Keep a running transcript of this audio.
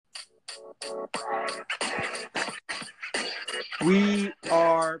We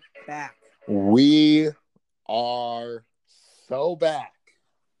are back. We are so back.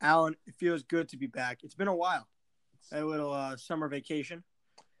 Alan, it feels good to be back. It's been a while. A little summer vacation.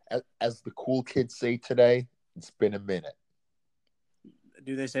 As the cool kids say today, it's been a minute.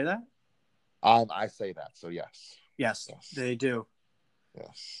 Do they say that? I say that, so yes. Yes, they do.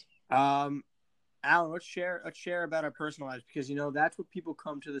 Yes. Alan, let's share about our personal lives because that's what people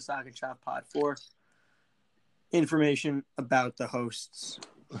come to the Sock and Shop Pod for. Information about the hosts.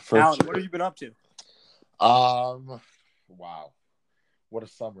 Alan, what have you been up to? Wow, what a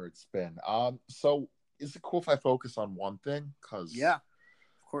summer it's been. So is it cool if I focus on one thing? Cause yeah, of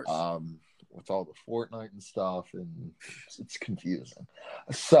course. With all the Fortnite and stuff, and it's confusing.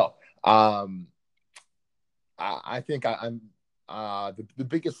 So, I think I'm the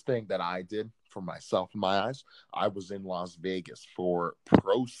biggest thing that I did for myself in my eyes. I was in Las Vegas for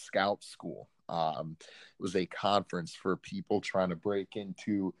Pro Scout School. It was a conference for people trying to break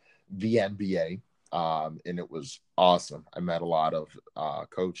into the NBA. And it was awesome. I met a lot of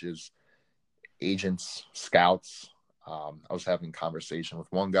coaches, agents, scouts. I was having a conversation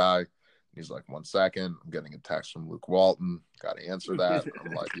with one guy. He's like, 1 second, I'm getting a text from Luke Walton. Got to answer that.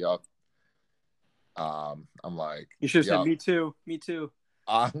 I'm like, yup. I'm like, you should have said, me too. Me too.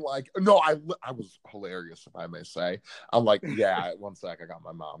 I'm like, no, I was hilarious, if I may say. I'm like, yeah, 1 sec, I got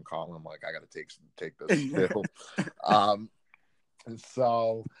my mom calling. I'm like, I got to take this pill. And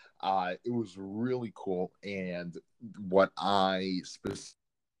so it was really cool. And what I specifically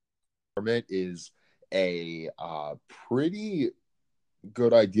from it is a pretty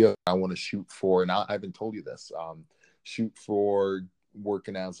good idea I want to shoot for. And I haven't told you this. Shoot for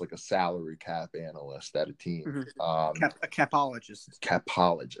working as like a salary cap analyst at a team. Mm-hmm. A capologist,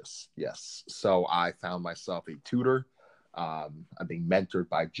 yes. So I found myself a tutor. I'm being mentored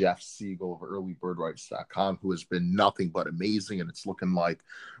by Jeff Siegel of earlybirdrights.com, who has been nothing but amazing, and it's looking like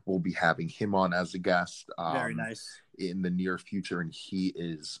we'll be having him on as a guest very nice in the near future, and he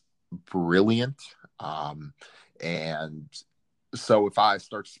is brilliant. And so if I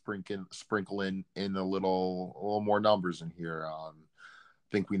start sprinkling in a little more numbers in here, I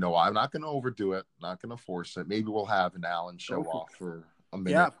think we know I'm not going to overdo it, not going to force it. Maybe we'll have an Alan show off for a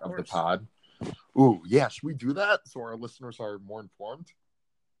minute of the pod. Ooh, yeah. Should we do that so our listeners are more informed?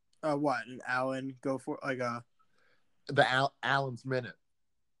 What? An Alan go for Alan's minute.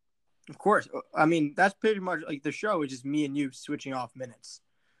 Of course. I mean, that's pretty much like the show is just me and you switching off minutes.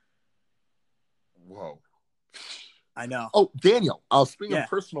 Whoa. I know. Oh, Daniel. Speaking of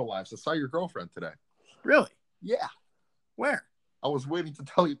personal lives, I saw your girlfriend today. Really? Yeah. Where? I was waiting to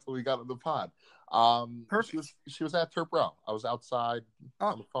tell you until we got on the pod. Perfect. She was at Turp Row. I was outside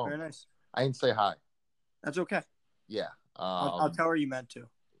on the phone. Very nice. I didn't say hi. That's okay. Yeah. I'll tell her you meant to.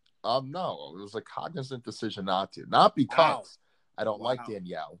 No, it was a cognizant decision not to. Not because I don't like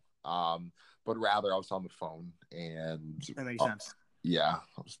Danielle, but rather I was on the phone and that makes sense. Yeah,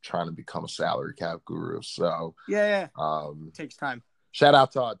 I was trying to become a salary cap guru. So yeah. It takes time. Shout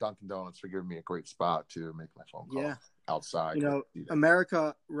out to Dunkin' Donuts for giving me a great spot to make my phone call outside.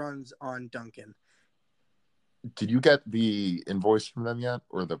 America runs on Dunkin'. Did you get the invoice from them yet,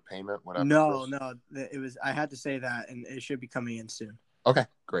 or the payment? Whatever. No. It was. I had to say that, and it should be coming in soon. Okay,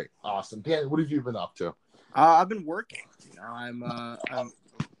 great, awesome. Dan, what have you been up to? I've been working. I'm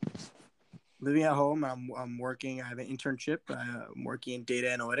living at home. I'm working. I have an internship. I'm working in data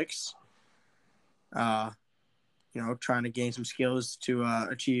analytics. Trying to gain some skills to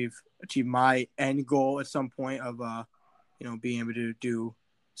achieve my end goal at some point of being able to do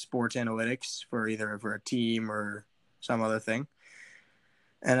sports analytics for either for a team or some other thing.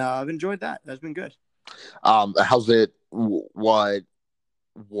 And I've enjoyed that. That's been good. How's it? What's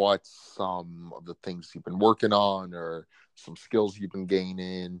some of the things you've been working on, or some skills you've been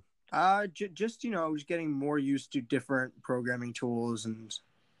gaining? Just getting more used to different programming tools and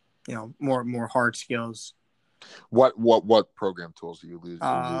more hard skills. What program tools are you using?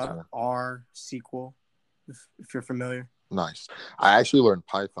 R, SQL, if you're familiar. Nice. I actually learned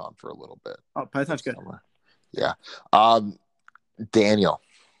Python for a little bit. Oh, Python's good. Yeah. Daniel,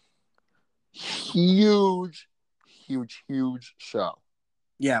 huge show.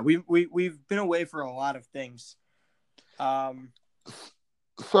 Yeah, we've been away for a lot of things.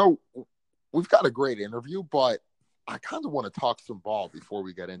 So we've got a great interview, but I kind of want to talk some ball before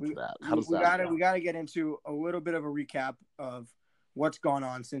we get into that. How does that? We got to get into a little bit of a recap of what's gone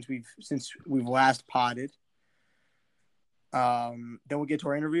on since we've last potted. Then we'll get to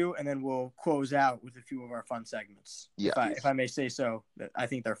our interview, and then we'll close out with a few of our fun segments. Yeah, if I may say so. I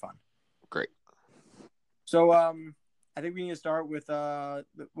think they're fun. Great. So, I think we need to start with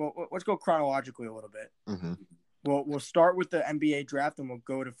let's go chronologically a little bit. Mm-hmm. We'll start with the NBA draft and we'll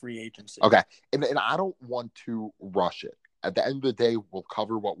go to free agency. Okay, and I don't want to rush it. At the end of the day, we'll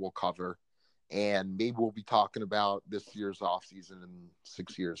cover what we'll cover, and maybe we'll be talking about this year's offseason in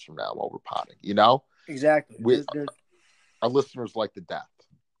 6 years from now while we're potting. You know, Exactly. Our listeners like the depth.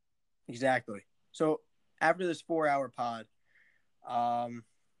 Exactly. So after this 4-hour pod,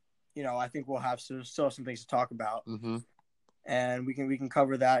 I think we'll have still some things to talk about, and we can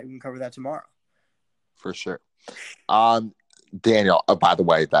cover that. We can cover that tomorrow. For sure. Daniel. By the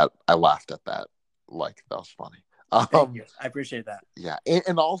way, that I laughed at that. Like, that was funny. Thank you. I appreciate that. Yeah,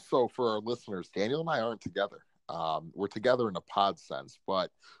 and also for our listeners, Daniel and I aren't together. We're together in a pod sense,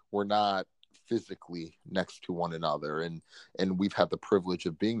 but we're not physically next to one another, and we've had the privilege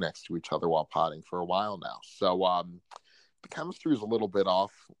of being next to each other while potting for a while now. So the chemistry is a little bit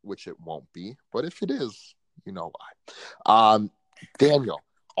off, which it won't be, but if it is, you know why. Daniel,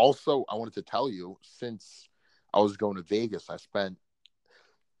 also, I wanted to tell you, since I was going to Vegas, I spent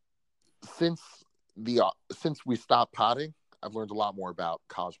since we stopped potting, I've learned a lot more about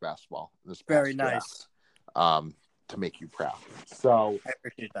college basketball this past Very nice. Draft, to make you proud. So, I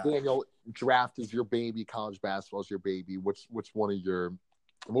appreciate that. Daniel, draft is your baby. College basketball is your baby. What was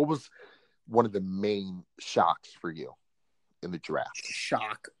one of the main shocks for you in the draft?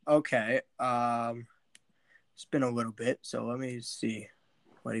 Shock. Okay. It's been a little bit, so let me see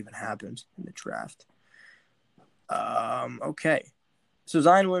what even happened in the draft. Okay. So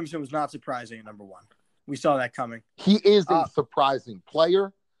Zion Williamson was not surprising at number 1. We saw that coming. He is a surprising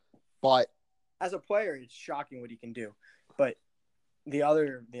player, but as a player, it's shocking what he can do. But the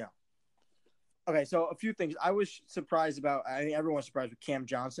other, Okay, so a few things. I was surprised about. I think everyone was surprised with Cam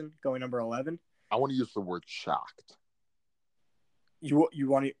Johnson going number 11. I want to use the word shocked. You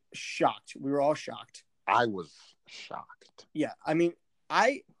want to shocked? We were all shocked. I was shocked. Yeah, I mean,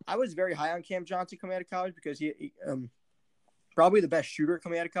 I was very high on Cam Johnson coming out of college because he probably the best shooter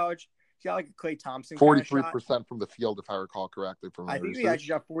coming out of college. He got like a Klay Thompson. 43% from the field, if I recall correctly. I think he actually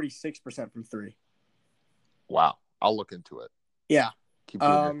got 46% from 3. Wow, I'll look into it. Yeah, keep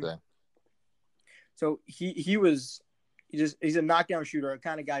doing your thing. So he's a knockdown shooter, a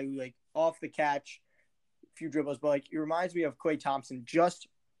kind of guy who like off the catch, a few dribbles, but like he reminds me of Klay Thompson, just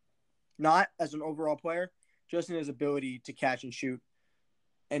not as an overall player, just in his ability to catch and shoot,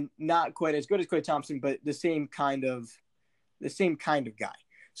 and not quite as good as Klay Thompson, but the same kind of guy.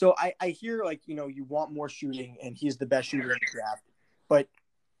 So I hear like, you want more shooting and he's the best shooter in the draft, but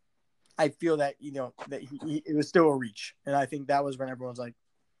I feel that, that it was still a reach. And I think that was when everyone's like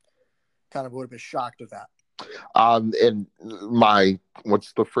kind of a little bit shocked with that. And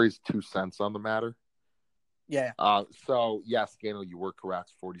what's the phrase, 2 cents on the matter? Yeah. So yes, Daniel, you were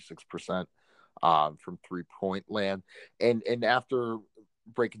correct, 46% from 3-point land. And after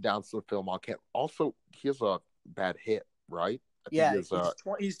breaking down some film on Cam, also he has a bad hit, right? He's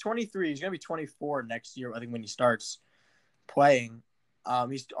 23. He's gonna be 24 next year, I think, when he starts playing.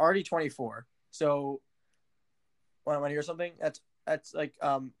 He's already 24. So, want to hear something? That's like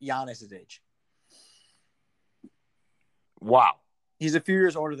Giannis's age. Wow. He's a few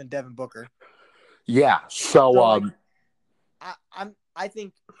years older than Devin Booker. Yeah. So I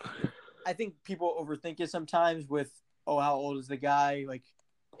think people overthink it sometimes with, how old is the guy? Like,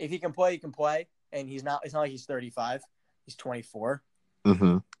 if he can play, he can play, and he's not. It's not like he's 35. He's 24.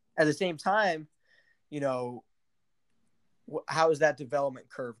 Mm-hmm. At the same time, how is that development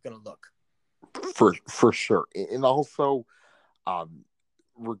curve going to look? For sure. And also,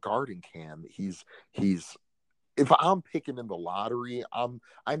 regarding Cam, he's if I'm picking in the lottery,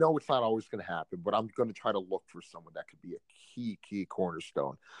 I know it's not always going to happen, but I'm going to try to look for someone that could be a key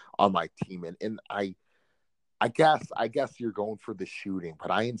cornerstone on my team. And I guess you're going for the shooting, but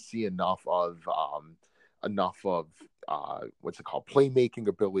I didn't see enough of what's it called, playmaking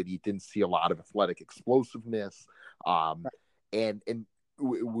ability. Didn't see a lot of athletic explosiveness. And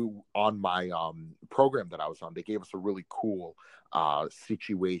we, on my program that I was on, they gave us a really cool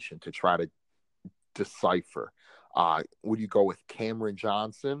situation to try to decipher. Would you go with Cameron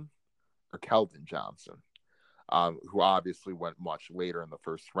Johnson or Keldon Johnson, who obviously went much later in the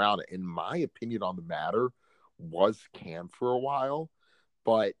first round? In my opinion on the matter, was Cam for a while,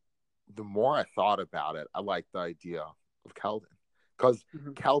 but the more I thought about it, I like the idea of Keldon, because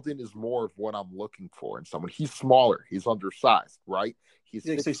Keldon is more of what I'm looking for in someone. He's smaller, he's undersized, right? He's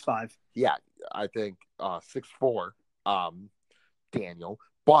 6'5". Yeah, I think 6'4", Daniel,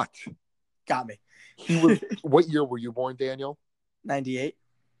 but got me. He was. What year were you born, Daniel? 98.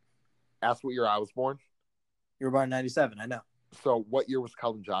 Ask what year I was born. You were born in 97. I know. So, what year was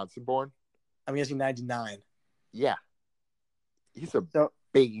Keldon Johnson born? I'm guessing 99. Yeah. He's a So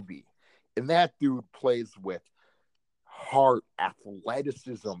baby, and that dude plays with heart,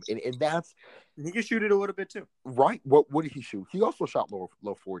 athleticism, and that's he can shoot it a little bit too. right. What did he shoot? He also shot low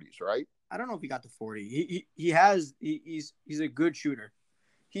 40s, right? I don't know if he got to 40. He's a good shooter.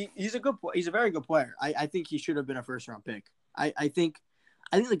 He's a very good player. I think he should have been a first round pick. I think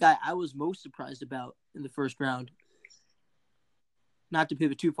the guy I was most surprised about in the first round. Not to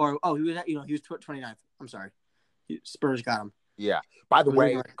pivot too far. Oh, he was 29th. I'm sorry. Spurs got him. Yeah. By the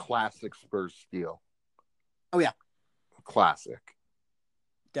way, Right. classic Spurs steal. Oh yeah, Classic.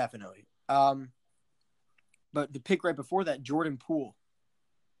 definitely. But the pick right before that, Jordan Poole.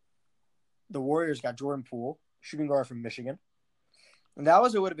 The Warriors got Jordan Poole, shooting guard from Michigan, and that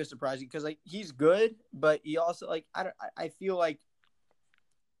was a little bit surprising because like he's good, but he also like I feel like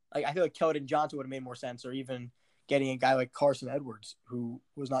Keldon Johnson would have made more sense, or even getting a guy like Carson Edwards, who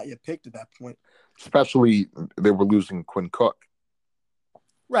was not yet picked at that point. Especially they were losing Quinn Cook.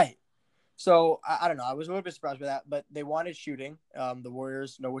 Right. So I don't know. I was a little bit surprised by that, but they wanted shooting. The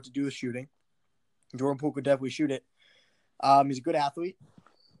Warriors know what to do with shooting. Jordan Poole could definitely shoot it. He's a good athlete.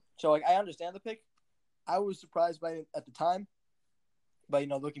 So like I understand the pick. I was surprised by it at the time, but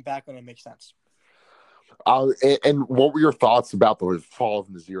looking back on it, makes sense. And what were your thoughts about the fall of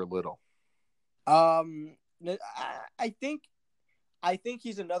Nasir Little? I think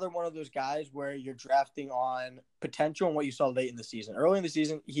he's another one of those guys where you're drafting on potential and what you saw late in the season. Early in the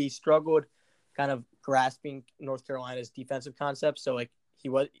season, he struggled kind of grasping North Carolina's defensive concepts. So like he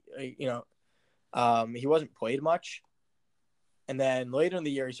wasn't played much. And then later in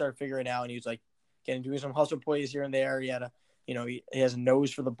the year, he started figuring out, and he was like doing some hustle plays here and there. He had he has a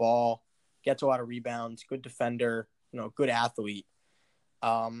nose for the ball, gets a lot of rebounds, good defender, good athlete.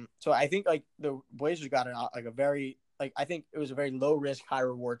 So I think like the Blazers got I think it was a very low risk, high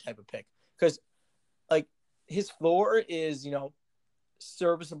reward type of pick because like his floor is,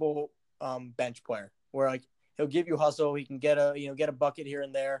 serviceable bench player where like he'll give you hustle. He can get a bucket here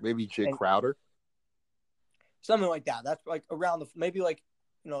and there. Maybe Jay Crowder. Something like that. That's like around maybe like,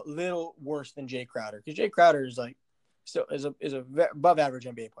 a little worse than Jay Crowder because Jay Crowder is like, is a above average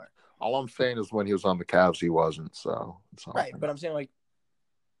NBA player. All I'm saying is when he was on the Cavs, he wasn't. So it's right. But I'm saying like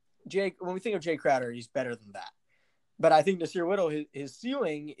when we think of Jay Crowder, he's better than that. But I think Nasir Little, his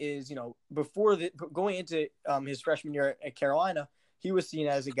ceiling is, before going into his freshman year at Carolina, he was seen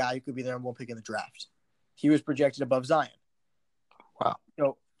as a guy who could be the number one pick in the draft. He was projected above Zion. Wow.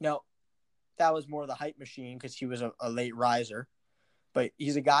 Now that was more of the hype machine because he was a late riser. But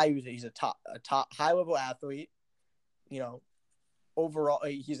he's a guy he's a top high level athlete. Overall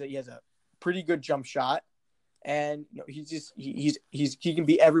he has a pretty good jump shot, and he can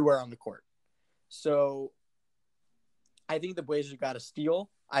be everywhere on the court. So I think the Blazers got a steal.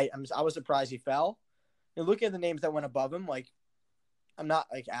 I was surprised he fell. And looking at the names that went above him, like I'm not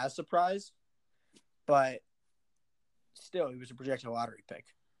like as surprised, but still he was a projected lottery pick.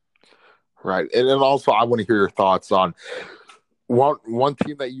 Right, and then also I want to hear your thoughts on one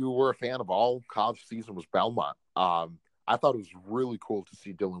team that you were a fan of all college season was Belmont. I thought it was really cool to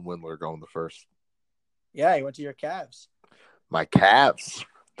see Dylan Windler go in the first. Yeah, he went to your Cavs. My Cavs.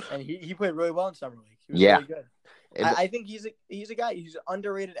 And he played really well in summer league. He was really good. I think he's a guy. He's an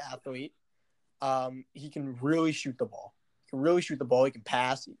underrated athlete. He can really shoot the ball. He can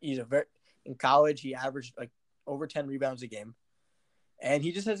pass. In college he averaged like over 10 rebounds a game. And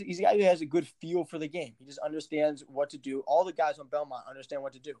he's a guy who has a good feel for the game. He just understands what to do. All the guys on Belmont understand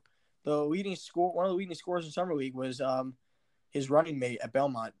what to do. One of the leading scorers in summer league was his running mate at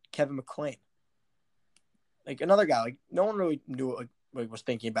Belmont, Kevin McClain. Like another guy, like no one really knew was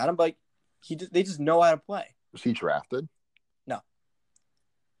thinking about him, but they just know how to play. Was he drafted? No.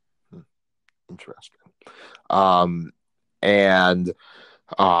 Interesting. And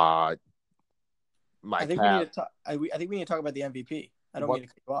I think we need to talk about the MVP. I don't mean to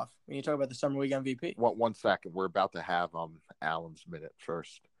cut you off. We need to talk about the summer league MVP. One second. We're about to have Alan's minute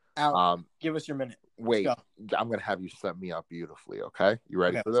first. Alan, give us your minute. Wait, I'm going to have you set me up beautifully. Okay, you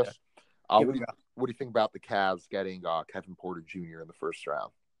ready for this? What do you think about the Cavs getting Kevin Porter Jr. in the first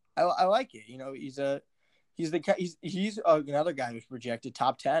round? I like it. He's another guy who's projected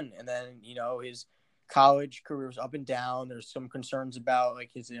top 10, and then his college career was up and down. There's some concerns about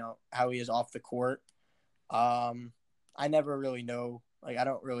like his how he is off the court. I never really know. Like I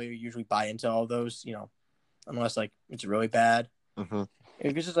don't really usually buy into all those, unless like it's really bad. Mm-hmm.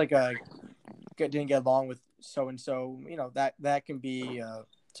 If it's just like didn't get along with so and so, that can be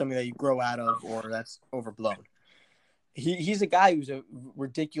something that you grow out of, or that's overblown. He's a guy who's a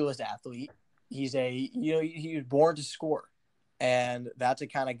ridiculous athlete. He was born to score, and that's a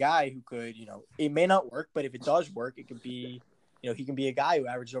kind of guy who could, it may not work, but if it does work, it could be he can be a guy who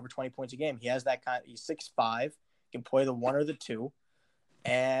averages over 20 points a game. He has that kind. He's 6'5", can play the 1 or the 2,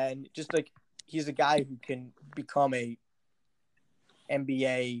 and just like he's a guy who can become a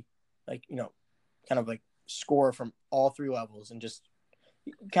NBA kind of like scorer from all 3 levels, and just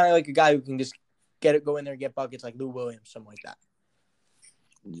kind of like a guy who can just go in there and get buckets like Lou Williams, something like that.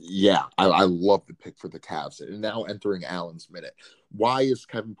 Yeah, I love the pick for the Cavs. And now entering Allen's minute. Why is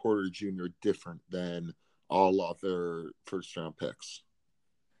Kevin Porter Jr. different than all other first-round picks?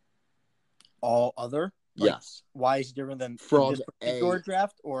 All other? Yes. Why is he different than from this particular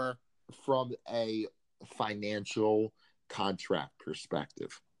draft, or from a financial contract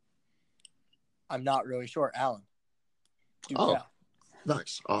perspective? I'm not really sure. Allen.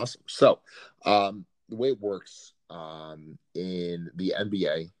 Nice. Awesome. So the way it works in the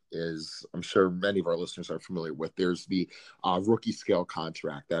NBA is, I'm sure many of our listeners are familiar with, there's the rookie scale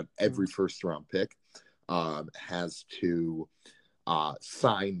contract that every first round pick has to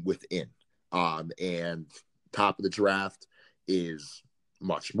sign within. And top of the draft is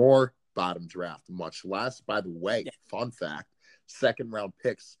much more, bottom draft much less. By the way, Fun fact, second round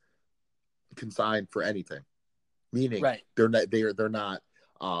picks can sign for anything, meaning they're not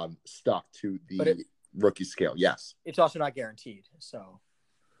stuck to the rookie scale. Yes, it's also not guaranteed. So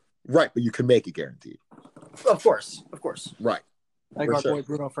right, but you can make it guaranteed. Of course. Right, like our boy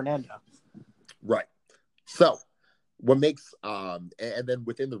Bruno Fernando. Right. So what makes and then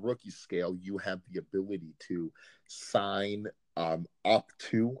within the rookie scale, you have the ability to sign up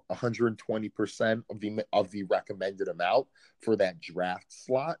to 120% of the recommended amount for that draft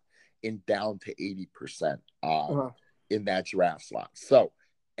slot, and down to 80% in that draft slot. So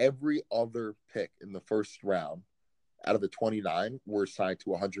every other pick in the first round out of the 29 were signed to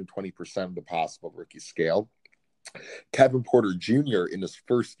 120% of the possible rookie scale. Kevin Porter Jr. in his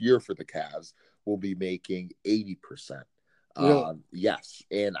first year for the Cavs will be making 80%. Really? Yes.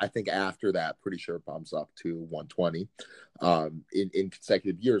 And I think after that, pretty sure it bumps up to 120 in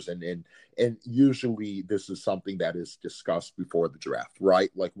consecutive years. And usually this is something that is discussed before the draft,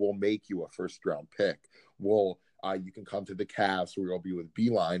 right? Like, we'll make you a first round pick. You can come to the Cavs, where you'll be with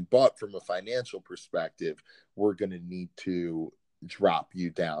Beeline, but from a financial perspective, we're going to need to drop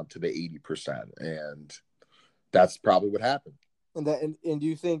you down to the 80%. And that's probably what happened. And do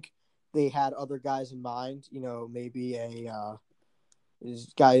you think they had other guys in mind? Maybe a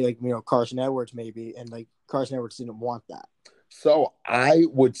this guy like Carson Edwards, maybe, and like Carson Edwards didn't want that. So I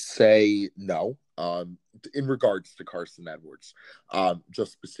would say no. In regards to Carson Edwards,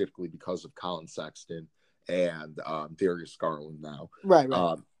 just specifically because of Colin Sexton and Darius Garland now. Right.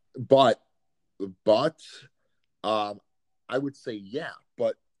 But I would say yeah,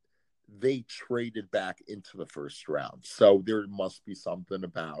 but they traded back into the first round, so there must be something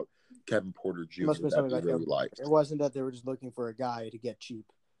about Kevin Porter Jr. that they really liked. It wasn't that they were just looking for a guy to get cheap.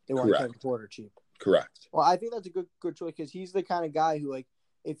 They wanted Kevin Porter cheap. Correct. Well, I think that's a good choice, because he's the kind of guy who, like,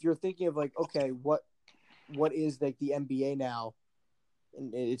 if you're thinking of like, okay, what is like the NBA now?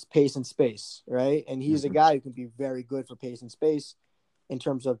 And it's pace and space, right? And he's a guy who can be very good for pace and space in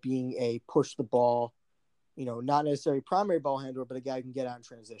terms of being a push the ball, not necessarily primary ball handler, but a guy who can get out in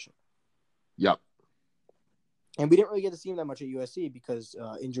transition. Yep. And we didn't really get to see him that much at USC because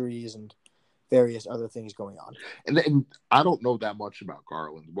injuries and various other things going on. And I don't know that much about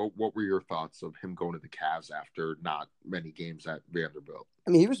Garland. What were your thoughts of him going to the Cavs after not many games at Vanderbilt?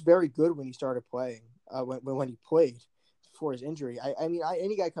 I mean, he was very good when he started playing. When he played before his injury,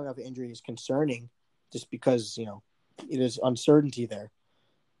 any guy coming off an injury is concerning, just because there's uncertainty there.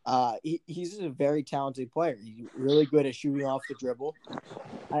 He's a very talented player. He's really good at shooting off the dribble.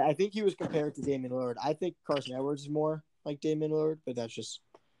 I think he was compared to Damian Lillard. I think Carson Edwards is more like Damian Lillard, but that's just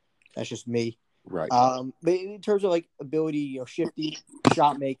me. Right. But in terms of like ability, shifty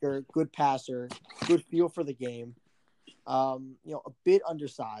shot maker, good passer, good feel for the game. A bit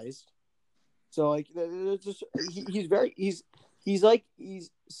undersized. So like, he's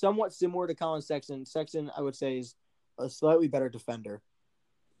somewhat similar to Colin Sexton. Sexton, I would say, is a slightly better defender.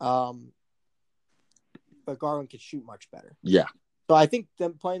 But Garland could shoot much better. Yeah. So I think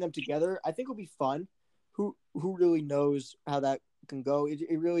playing them together, I think will be fun. Who really knows how that can go?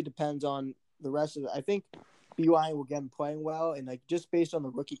 It really depends on the rest of it. I think BYU will get them playing well, and like just based on the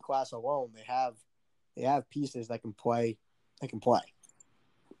rookie class alone, they have pieces that can play.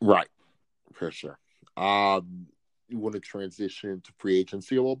 Right, for sure. You want to transition to free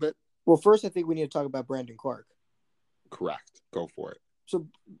agency a little bit? Well, first I think we need to talk about Brandon Clark. Correct. Go for it. So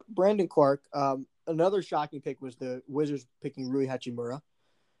Brandon Clark, another shocking pick was the Wizards picking Rui Hachimura.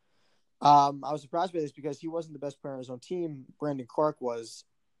 I was surprised by this because he wasn't the best player on his own team. Brandon Clark was,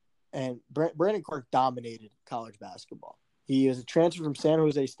 and Brandon Clark dominated college basketball. He was a transfer from San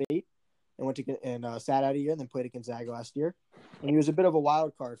Jose State and went to sat out a year and then played at Gonzaga last year. And he was a bit of a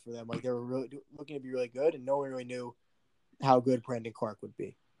wild card for them. Like they were really looking to be really good, and no one really knew how good Brandon Clark would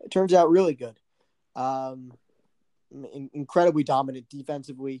be. It turns out really good. Incredibly dominant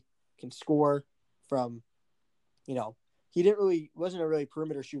defensively, can score from, he wasn't a really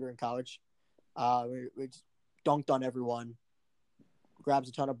perimeter shooter in college. We dunked on everyone, grabs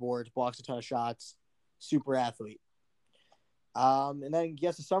a ton of boards, blocks a ton of shots, super athlete. And then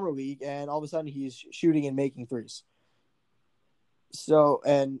gets to summer league, and all of a sudden he's shooting and making threes. So,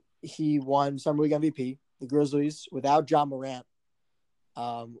 and he won summer league MVP. The Grizzlies, without John Morant,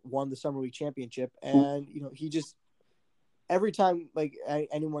 won the summer league championship. And he just every time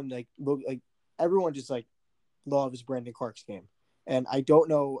anyone everyone just loves Brandon Clark's game. And I don't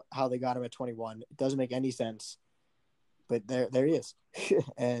know how they got him at 21. It doesn't make any sense, but there he is,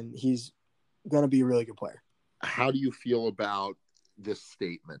 and he's gonna be a really good player. How do you feel about this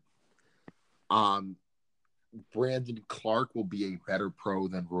statement? Brandon Clark will be a better pro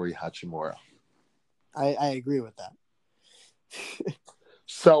than Rui Hachimura. I agree with that.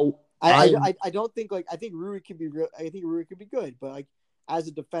 So I don't think I think Rui could be real. I think Rui could be good, but as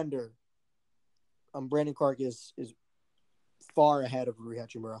a defender, Brandon Clark is far ahead of Rui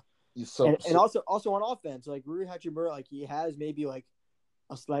Hachimura. And also on offense, Rui Hachimura, he has maybe a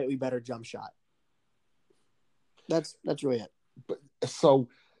slightly better jump shot. That's really it. But so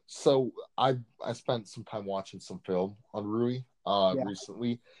I spent some time watching some film on Rui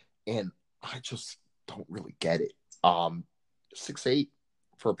recently, and I just don't really get it. 6'8"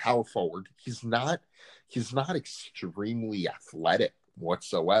 for a power forward. He's not extremely athletic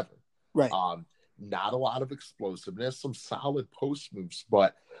whatsoever. Right. Not a lot of explosiveness, some solid post moves,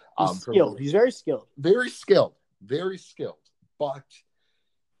 but he's skilled. He's very skilled. Very skilled. Very skilled. But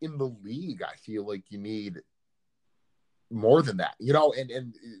in the league, I feel like you need more than that.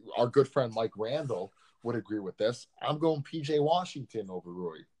 And our good friend Mike Randall would agree with this. I'm going PJ Washington over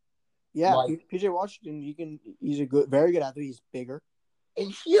Rui. Yeah, PJ Washington, he's a very good athlete. He's bigger. And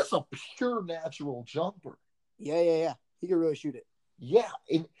he is a pure natural jumper. Yeah. He can really shoot it. Yeah,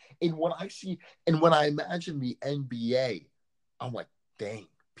 and when I imagine the NBA, I'm like, dang,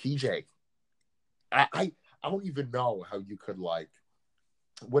 PJ. I don't even know how you could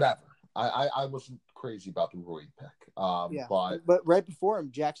whatever. I wasn't crazy about the Rui pick. But right before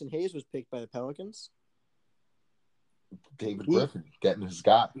him, Jackson Hayes was picked by the Pelicans. David Griffin getting his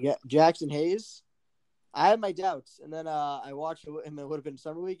guy. Yeah, Jackson Hayes. I had my doubts, and then I watched him. It would have been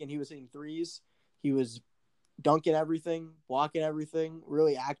summer league, and he was hitting threes. He was dunking everything, blocking everything,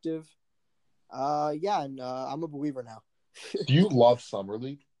 really active. I'm a believer now. Do you love summer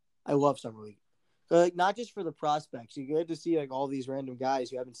league? I love summer league. Not just for the prospects. You get to see all these random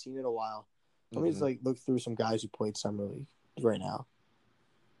guys you haven't seen in a while. Let me just look through some guys who played summer league right now.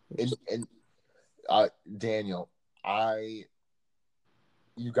 And Daniel,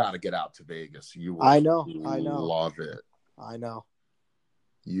 you got to get out to Vegas. You would I know. Love it. I know.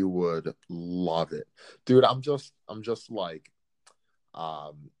 You would love it, dude. I'm just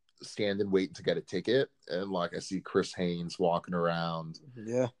standing waiting to get a ticket, and I see Chris Haynes walking around.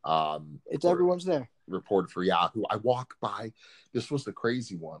 Yeah. Everyone's there. Reported for Yahoo. I walk by. This was the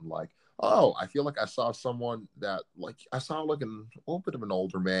crazy one. I feel like I saw someone that I saw a little bit of an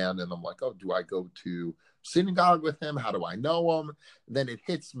older man, and I'm like, oh, do I go to synagogue with him? How do I know him? And then it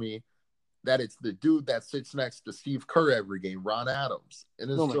hits me that it's the dude that sits next to Steve Kerr every game, Ron Adams.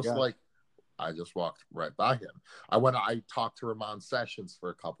 And it's I just walked right by him. I talked to Ramon Sessions for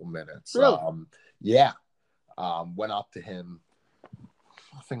a couple minutes. Really? Went up to him.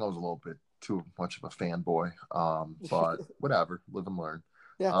 I think I was a little bit too much of a fanboy. But whatever, live and learn.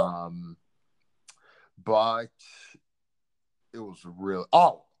 Yeah. But it was real.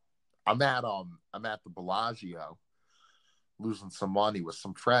 I'm at the Bellagio, losing some money with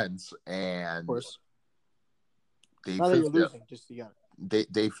some friends, and of course, Dave now that you're losing, just you got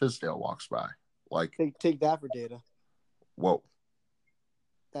it. Dave Fizdale walks by. Take that for data. Whoa,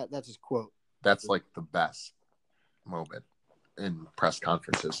 that's his quote. That's the best moment in press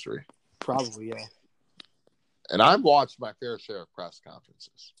conference history. Probably, yeah. And I've watched my fair share of press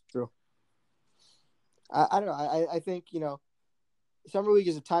conferences. True. I don't know. I think summer league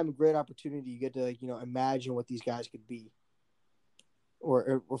is a time of great opportunity. You get to imagine what these guys could be.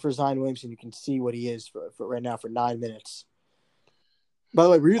 Or for Zion Williamson, you can see what he is for right now for 9 minutes. By the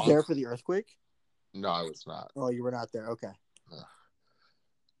way, were you there for the earthquake? No, I was not. Oh, you were not there. Okay.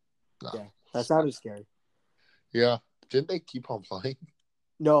 No. Yeah, that sounded scary. Yeah. Didn't they keep on playing?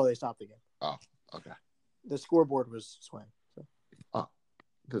 No, they stopped again. Oh, okay. The scoreboard was swaying. So. Oh,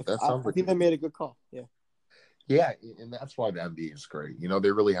 that sounds I think they made a good call. Yeah. Yeah, and that's why the NBA is great.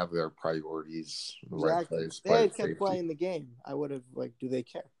 They really have their priorities in the right Exactly. place. They Player had kept safety. playing the game. I would have do they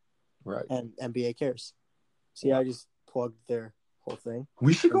care? Right. And NBA cares. See, Yeah. I just plugged their whole thing.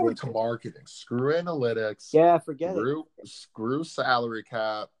 We should go NBA into cares. marketing. Screw analytics. Yeah, forget it. Screw salary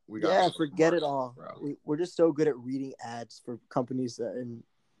cap. We got Yeah, forget it all. bro. We're just so good at reading ads for companies and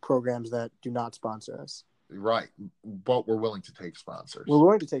programs that do not sponsor us. Right, but we're willing to take sponsors. We're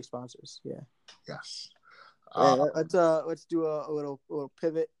willing to take sponsors. Yeah. Yes. Let's do a little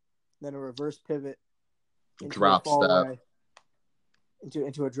pivot, then a reverse pivot, into Drop a fall step. away,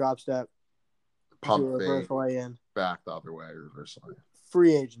 into a drop step, Pump into a reverse fake. way in. Back the other way, reverse way.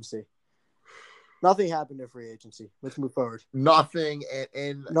 Free agency. Nothing happened to free agency. Let's move forward. Nothing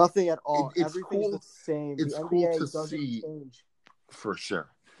and Nothing at all. It's Everything's cool. the same. It's the cool NBA to doesn't see change. for sure.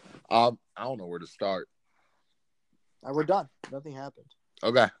 I don't know where to start. We're done. Nothing happened.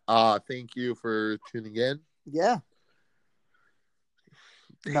 Okay. Thank you for tuning in. Yeah.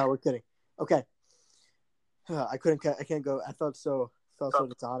 No, we're kidding. Okay. I can't go. I felt so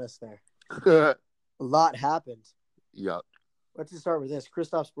dishonest there. A lot happened. Yep. Let's just start with this.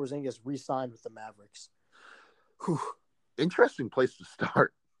 Kristaps Porzingis re-signed with the Mavericks. Whew. Interesting place to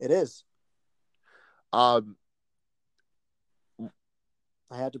start. It is. I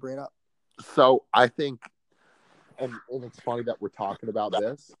had to bring it up. So I think, and it's funny that we're talking about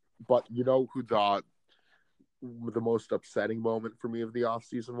this, but you know who the most upsetting moment for me of the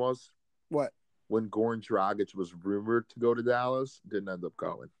offseason was? What? When Goran Dragic was rumored to go to Dallas, didn't end up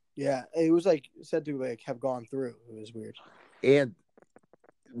going. Yeah, it was said to have gone through. It was weird. And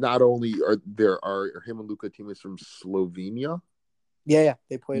not only are him and Luka teammates from Slovenia. Yeah,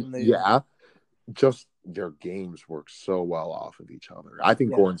 they played in the. Yeah, just their games work so well off of each other. I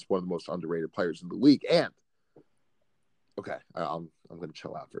think Goran's one of the most underrated players in the league. And okay, I'm going to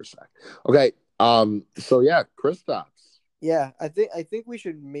chill out for a sec. Okay, so yeah, Kristaps. Yeah, I think we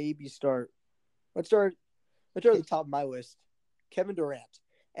should maybe start. Let's start at the top of my list. Kevin Durant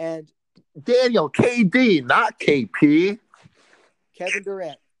and Daniel KD, not KP. Kevin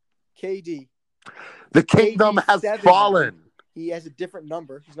Durant, KD. The kingdom has fallen. Now. He has a different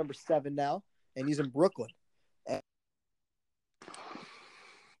number. He's number 7 now, and he's in Brooklyn. And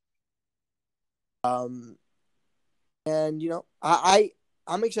I'm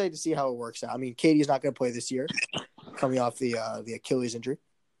excited to see how it works out. I mean, KD is not going to play this year, coming off the Achilles injury.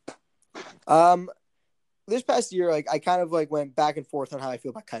 This past year, I kind of went back and forth on how I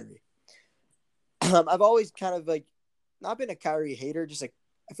feel about Kyrie. I've always kind of not been a Kyrie hater, just I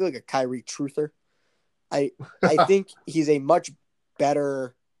feel like a Kyrie truther. I think he's a much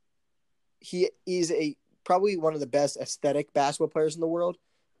better. He is probably one of the best aesthetic basketball players in the world,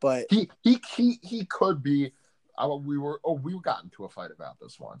 but he could be. We got into a fight about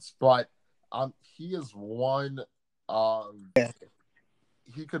this once, but he is one.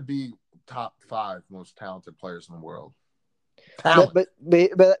 He could be top 5 most talented players in the world. But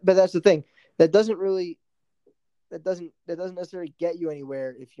that's the thing. That doesn't necessarily get you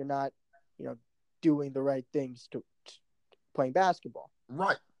anywhere if you're not, doing the right things to playing basketball.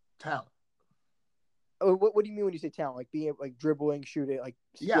 Right, talent. What do you mean when you say talent? Like being dribbling, shooting,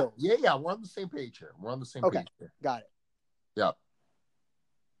 skills? Yeah. We're on the same page here. Page here. Got it. Yep.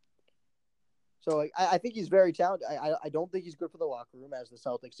 So I think he's very talented. I don't think he's good for the locker room, as the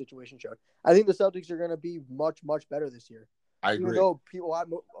Celtics situation showed. I think the Celtics are going to be much, much better this year. I agree. Even though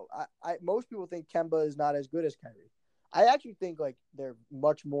most people think Kemba is not as good as Kyrie. I actually think they're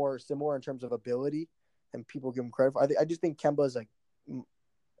much more similar in terms of ability, and people give him credit for. I just think Kemba is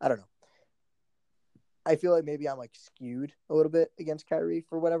I don't know. I feel like maybe I'm skewed a little bit against Kyrie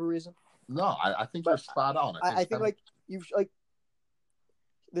for whatever reason. No, I think you're spot on. I think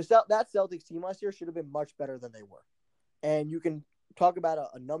that Celtics team last year should have been much better than they were, and you can talk about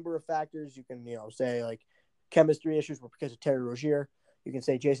a number of factors. You can say chemistry issues were because of Terry Rozier. You can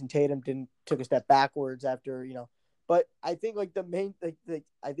say Jason Tatum took a step backwards after But I think the main thing that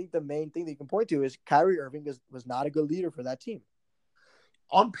you can point to is Kyrie Irving was not a good leader for that team.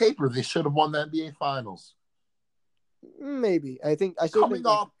 On paper, they should have won the NBA Finals. Maybe. I think I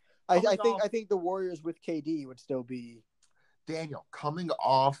think the Warriors with KD would still be. Daniel, coming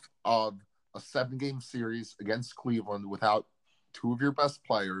off of a 7-game series against Cleveland without 2 of your best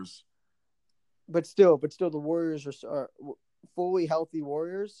players. But still, the Warriors are fully healthy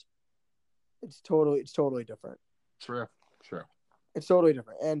Warriors. It's totally different. True. It's totally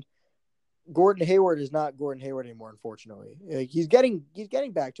different. And Gordon Hayward is not Gordon Hayward anymore, unfortunately. He's getting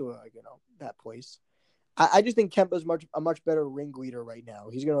back to that place. I just think Kemba's a much better ring leader right now.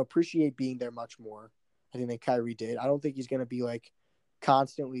 He's going to appreciate being there much more, I think, than Kyrie did. I don't think he's going to be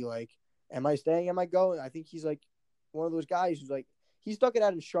constantly am I staying? Am I going? I think he's like one of those guys who's like, he stuck it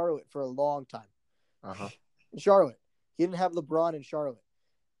out in Charlotte for a long time. Uh-huh. In Charlotte. He didn't have LeBron in Charlotte.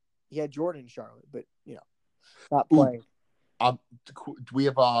 He had Jordan in Charlotte, but, not playing. Do we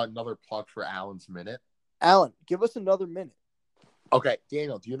have another plug for Allen's minute? Allen, give us another minute. Okay,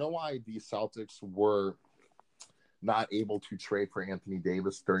 Daniel, do you know why the Celtics were not able to trade for Anthony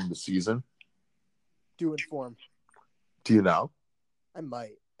Davis during the season? Do inform. Do you know? I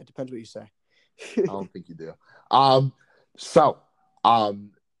might. It depends what you say. I don't think you do.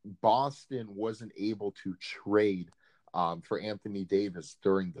 Boston wasn't able to trade for Anthony Davis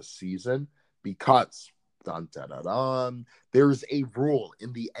during the season because there's a rule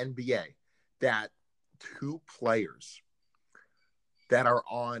in the NBA that two players that are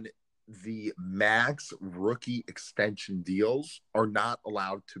on the max rookie extension deals are not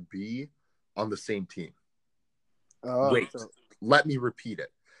allowed to be on the same team. Wait, let me repeat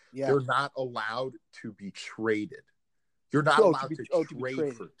it. Yeah. They're not allowed to be traded. You're not allowed to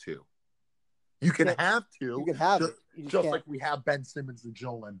trade for two. You can have two. You can have it. Just like we have Ben Simmons and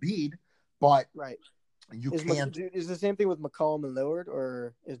Joel Embiid, but you can't. Is the same thing with McCollum and Lillard,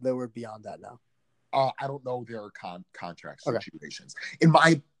 or is Lillard beyond that now? I don't know their contract situations.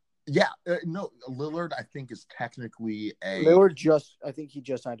 Lillard, I think, is technically Lillard I think he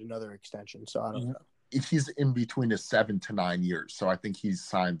just signed another extension, so I don't know. He's in between his 7 to 9 years, so I think he's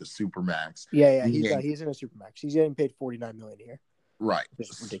signed the Supermax. Yeah, he's in a Supermax. He's getting paid $49 million a year. Right, which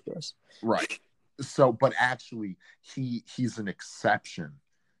is ridiculous. Right. So, but actually, he's an exception.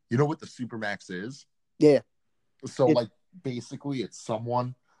 You know what the Supermax is? Yeah. So, basically, it's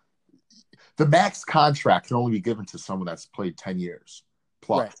someone. The max contract can only be given to someone that's played 10 years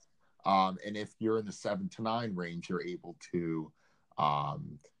plus. Right. And if you're in the 7 to 9 range, you're able to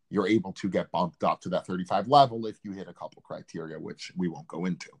get bumped up to that 35 level if you hit a couple criteria, which we won't go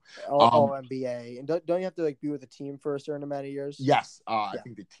into. All NBA. And don't you have to be with a team for a certain amount of years? Yes. I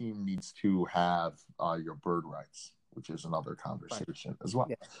think the team needs to have your bird rights, which is another conversation as well.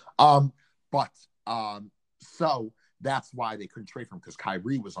 Yeah. So that's why they couldn't trade for him, because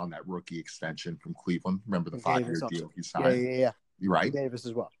Kyrie was on that rookie extension from Cleveland. Remember the 5-year deal he signed? Yeah. Right? Davis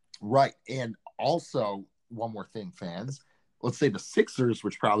as well. Right. And also, one more thing, fans. Let's say the Sixers,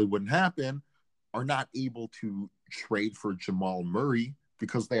 which probably wouldn't happen, are not able to trade for Jamal Murray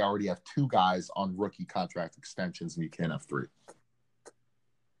because they already have 2 guys on rookie contract extensions, and you can't have 3.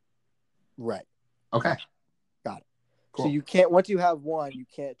 Right. Okay. Got it. Cool. So you can't, once you have one, you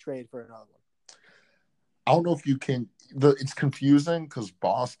can't trade for another one. I don't know if you can. It's confusing because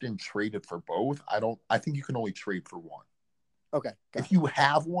Boston traded for both. I think you can only trade for one. Okay. If you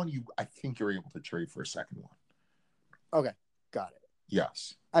have one, I think you're able to trade for a second one. Okay. Got it.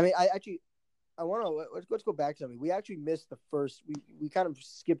 Yes. I mean, I want to let's go back to something. We actually missed the first. We kind of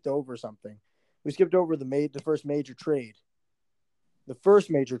skipped over something. We skipped over the first major trade. The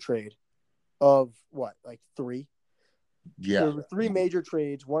first major trade of what, 3? Yeah. There were 3 major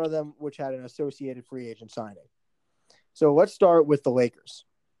trades, one of them which had an associated free agent signing. So let's start with the Lakers.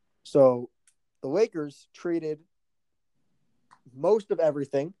 So the Lakers traded most of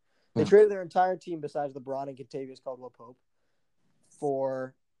everything. They traded their entire team besides LeBron and Kentavious Caldwell-Pope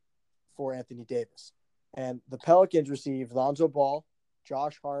for Anthony Davis. And the Pelicans received Lonzo Ball,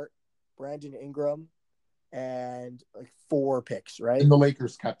 Josh Hart, Brandon Ingram, and 4 picks, right? And the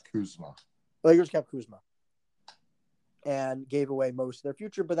Lakers kept Kuzma. And gave away most of their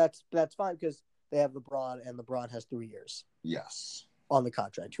future, but that's fine because they have LeBron, and LeBron has 3 years. Yes. On the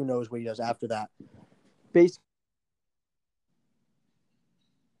contract. Who knows what he does after that? Basically,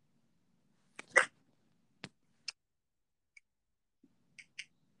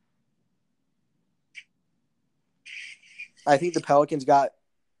 I think the Pelicans got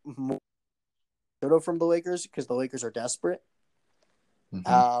more from the Lakers because the Lakers are desperate.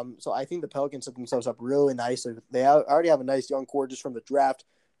 Mm-hmm. So I think the Pelicans set themselves up really nicely. They already have a nice young core just from the draft,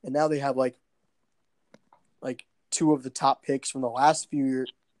 and now they have like 2 of the top picks from the last few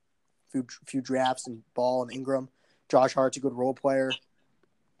drafts, and Ball and Ingram. Josh Hart's a good role player.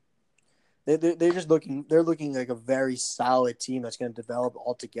 They're just looking like a very solid team that's going to develop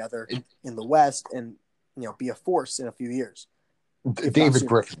all together in the West and be a force in a few years. David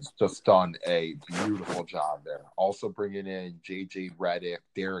Griffin's just done a beautiful job there. Also bringing in JJ Redick,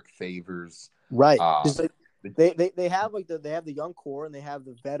 Derek Favors. Right. They have the young core and they have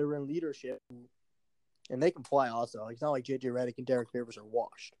the veteran leadership, and they can play also. It's not like JJ Redick and Derek Favors are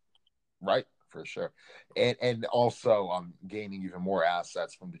washed. Right, for sure. And also gaining even more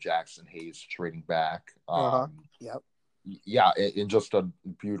assets from the Jackson Hayes trading back. Yep. Yeah, and just a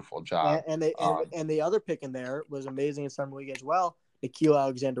beautiful job. And the other pick in there was amazing in summer league as well. Nickeil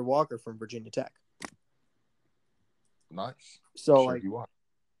Alexander-Walker from Virginia Tech. Nice. So, Sure he was.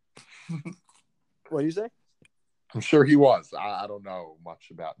 what do you say? I'm sure he was. I don't know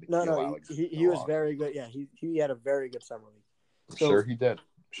much about Nickeil No, Alexander. he was very good. Yeah, he had a very good summer league. So, sure he did.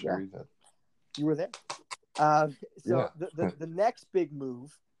 Sure he did. You were there. The next big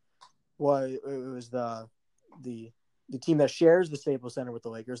move was the team that shares the Staples Center with the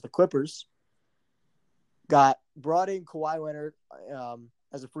Lakers, the Clippers. Brought in Kawhi Leonard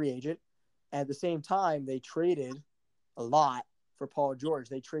as a free agent. At the same time, they traded a lot for Paul George.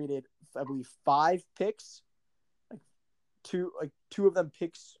 They traded, I believe, 5 picks, two of them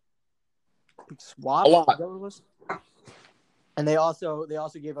picks swapped. A lot. Is that what it was? And they also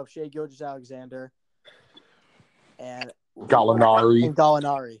gave up Shai Gilgeous-Alexander and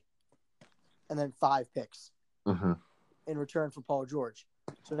Gallinari, and then 5 picks in return for Paul George.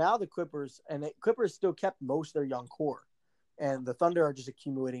 So now the Clippers still kept most of their young core, and the Thunder are just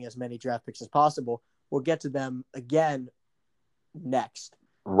accumulating as many draft picks as possible. We'll get to them again next.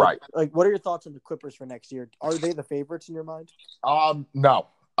 Right. What are your thoughts on the Clippers for next year? Are they the favorites in your mind? No.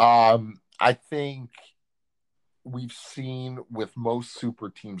 I think we've seen with most super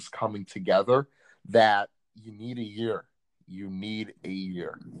teams coming together that you need a year.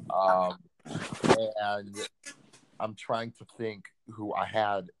 And I'm trying to think who I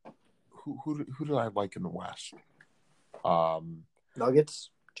had. Who did I like in the West? Nuggets,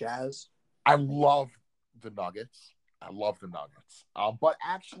 Jazz. I love the Nuggets. But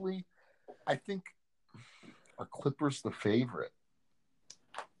actually, I think are Clippers the favorite?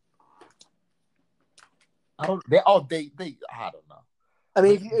 They I don't know. I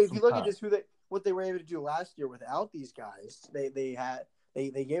mean, if you look at just what they were able to do last year without these guys, they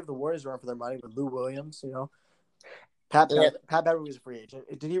gave the Warriors a run for their money with Lou Williams. Pat Beverly was a free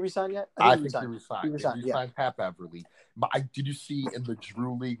agent. Did he resign yet? I think he resigned. He resigned. Pat Beverly. Did you see in the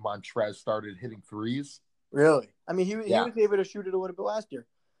Drew League, Montrez started hitting threes? Really? I mean, he was able to shoot it a little bit last year.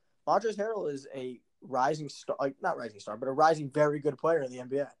 Montrezl Harrell is a rising star, not rising star, but a rising very good player in the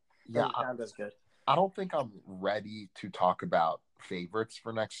NBA. Yeah, that's good. I don't think I'm ready to talk about favorites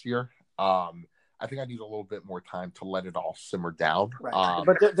for next year. I think I need a little bit more time to let it all simmer down. Right.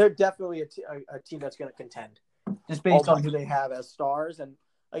 But they're definitely a team that's going to contend, just based on who they have as stars, and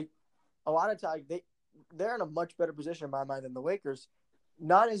a lot of times they're in a much better position in my mind than the Lakers.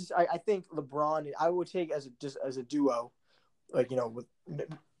 Not as I think LeBron. I would take as a duo, with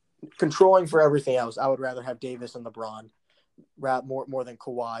controlling for everything else. I would rather have Davis and LeBron, more than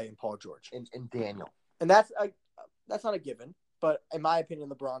Kawhi and Paul George and Daniel. And that's not a given, but in my opinion,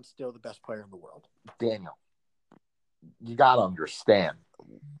 LeBron's still the best player in the world. Daniel, you got to understand,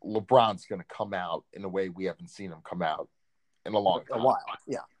 LeBron's going to come out in a way we haven't seen him come out in a long time. A while,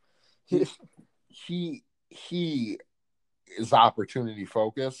 yeah. He is opportunity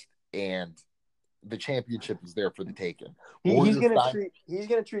focused, and the championship is there for the taking. He's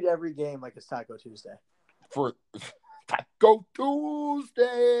gonna treat every game like it's Taco Tuesday. For Taco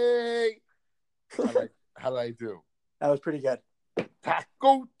Tuesday. How did I do? That was pretty good.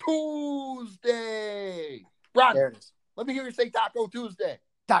 Taco Tuesday. Ron, there it is. Let me hear you say Taco Tuesday.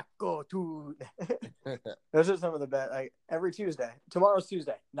 Taco Tuesday. Those are some of the best. Every Tuesday. Tomorrow's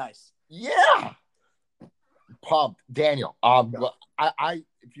Tuesday. Nice. Yeah. Pumped. Daniel. I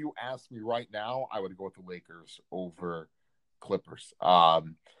if you ask me right now, I would go with the Lakers over Clippers. I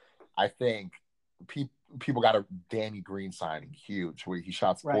think people got a Danny Green signing huge, where he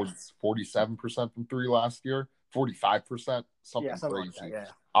shot 47% from 3 last year, 45%, something crazy. Like that,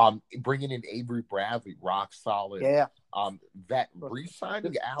 yeah. Bringing in Avery Bradley, rock solid. Yeah. That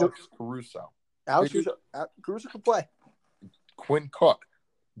re-signing Alex Caruso. Caruso can play. Quinn Cook.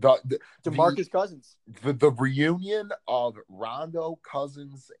 DeMarcus Cousins. The reunion of Rondo,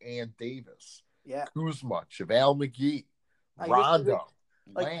 Cousins, and Davis. Yeah. Kuzma, JaVale McGee, Rondo.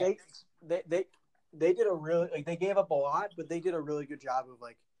 They did a really they gave up a lot, but they did a really good job of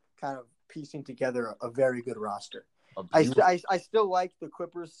kind of piecing together a very good roster. I still like the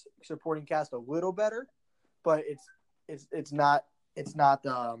Clippers supporting cast a little better, but it's not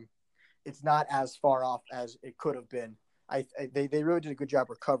as far off as it could have been. They really did a good job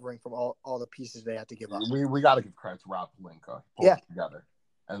recovering from all the pieces they had to give up. We got to give credit to Rob Pelinka. It together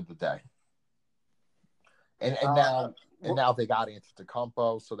end of the day. And now they got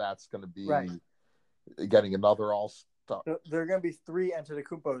Antetokounmpo, so that's going to be getting another all-star. There are going to be 3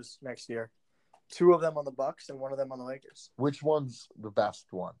 Antetokounmpos next year. 2 of them on the Bucks and 1 of them on the Lakers. Which one's the best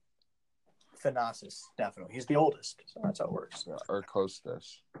one? Thanasis, definitely. He's the oldest, so that's how it works. Or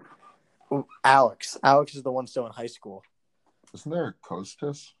Kostas. Alex. Alex is the one still in high school. Isn't there a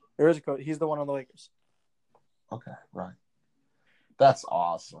Kostas? There is a He's the one on the Lakers. Okay, right. That's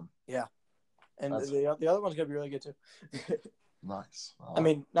awesome. Yeah, and the other one's gonna be really good too. Nice. I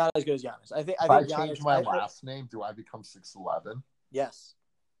mean, not as good as Giannis. I think If I Giannis, change my last name, do I become 6'11"? Yes.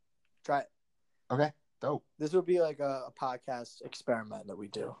 Try it. Okay, dope. This would be like a podcast experiment that we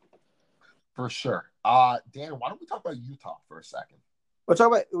do. For sure. Dan, why don't we talk about Utah for a second? We'll talk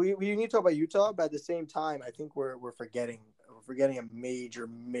about we need to talk about Utah, but at the same time, I think we're forgetting a major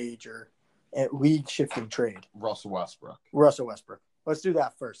league shifting trade. Russell Westbrook. Let's do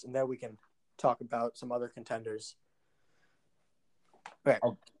that first, and then we can talk about some other contenders. Okay.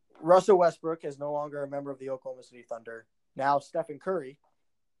 Oh. Russell Westbrook is no longer a member of the Oklahoma City Thunder. Now Stephen Curry,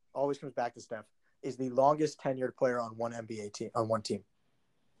 always comes back to Steph, is the longest tenured player on one NBA team, on one team.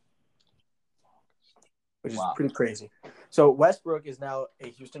 Which is pretty crazy. So Westbrook is now a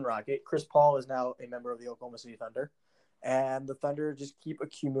Houston Rocket. Chris Paul is now a member of the Oklahoma City Thunder. And the Thunder just keep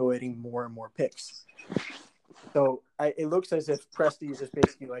accumulating more and more picks. So it looks as if Presti is just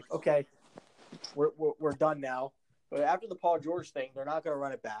basically like, okay, we're done now. But after the Paul George thing, they're not going to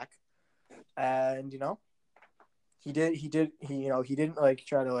run it back. And, he didn't like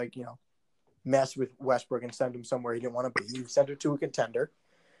try to like, mess with Westbrook and send him somewhere he didn't want to be. He sent him to a contender.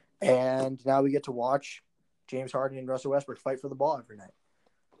 And now we get to watch James Harden and Russell Westbrook fight for the ball every night.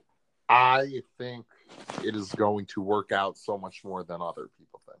 I think it is going to work out so much more than other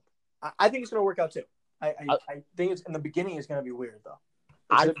people think. I think it's going to work out too. I think it's in the beginning it's going to be weird though.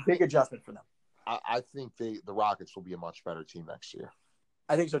 It's a big adjustment for them. I think the Rockets will be a much better team next year.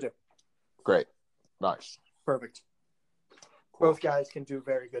 I think so too. Great. Nice. Perfect. Both guys can do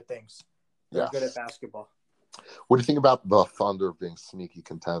very good things. They're good at basketball. What do you think about the Thunder being sneaky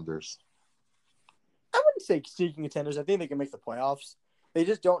contenders? I wouldn't say sneaky contenders. I think they can make the playoffs. They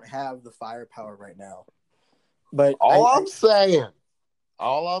just don't have the firepower right now. But all I'm saying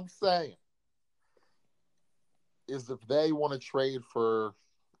is if they want to trade for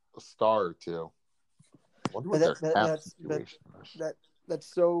a star or two, I wonder what their cap situation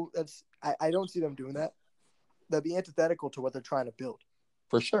is. I don't see them doing that. That'd be antithetical to what they're trying to build.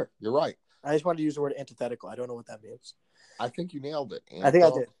 For sure. You're right. I just wanted to use the word antithetical. I don't know what that means. I think you nailed it. I think I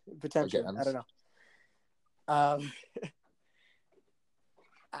did. Potentially. I don't know.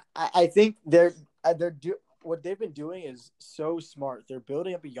 I think what they've been doing is so smart. They're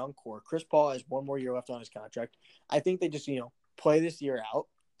building up a young core. Chris Paul has one more year left on his contract. I think they just play this year out,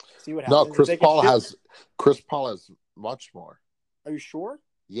 see what happens. No, Chris Paul has much more. Are you sure?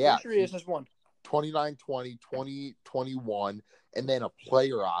 Yeah. I'm sure he has one. 29, 20, 20, 21, and then a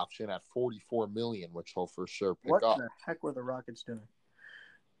player option at $44 million, which he'll for sure pick up. What the heck were the Rockets doing?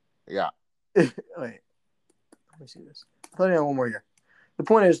 Yeah. Wait. Let me see this. I thought he had one more year. The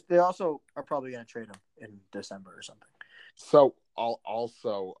point is, they also are probably going to trade him in December or something. So,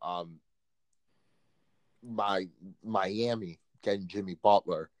 also, Miami getting Jimmy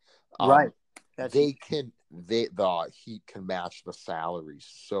Butler. Right. The Heat can match the salaries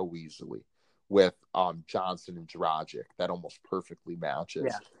so easily with Johnson and Dragic. That almost perfectly matches.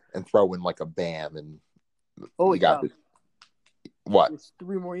 Yeah. And throw in like a Bam and you got it. What? It's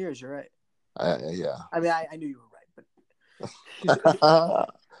 3 more years. You're right. Yeah. I mean, I knew you were right, but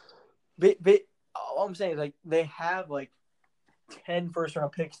but all I'm saying is like they have like 10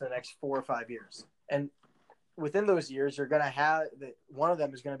 first-round picks in the next 4 or 5 years, and within those years, you're gonna have one of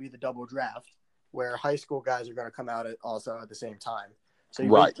them is gonna be the double draft, where high school guys are gonna come out also at the same time. So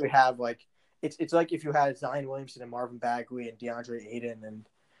you basically have like it's like if you had Zion Williamson and Marvin Bagley and DeAndre Ayton and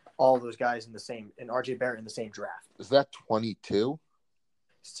all those guys and RJ Barrett in the same draft. Is that 22?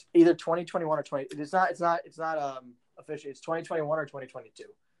 It's either 2021 or 20. It's not official. It's 2021 or 2022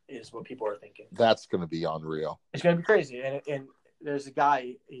 is what people are thinking. That's going to be unreal. It's going to be crazy. And there's a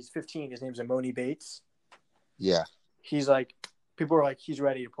guy. He's 15. His name's Emoni Bates. Yeah. He's like people are like he's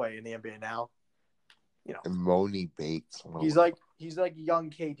ready to play in the NBA now. Emoni Bates. Oh. He's like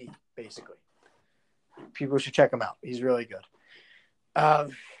young KD basically. People should check him out. He's really good.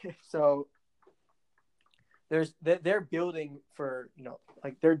 So they're building for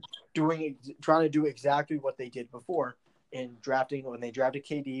they're trying to do exactly what they did before in drafting when they drafted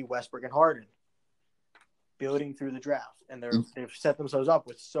KD, Westbrook, and Harden, building through the draft, and they've set themselves up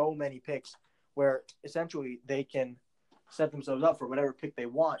with so many picks where essentially they can set themselves up for whatever pick they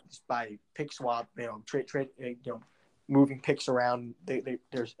want just by pick swap, trade, moving picks around.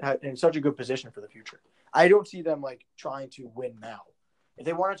 They're in such a good position for the future. I don't see them like trying to win now. If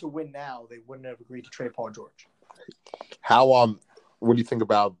they wanted to win now, they wouldn't have agreed to trade Paul George. What do you think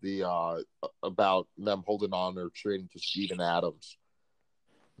about about them holding on or trading to Steven Adams?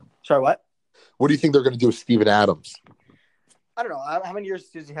 Sorry, what? What do you think they're going to do with Steven Adams? I don't know. How many years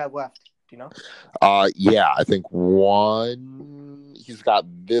does he have left? Do you know? Yeah, I think 1 he's got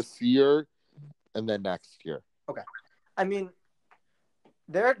this year and then next year. Okay. I mean,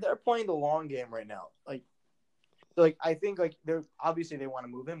 they're playing the long game right now. Like I think like they're obviously they want to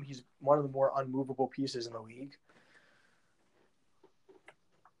move him. He's one of the more unmovable pieces in the league.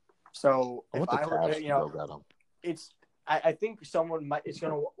 So I if want the I were, Cavs to go get him. it's I think someone might it's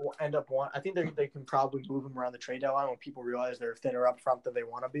going to end up I think they can probably move him around the trade deadline when people realize they're thinner up front than they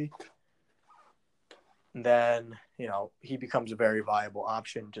want to be. And then he becomes a very viable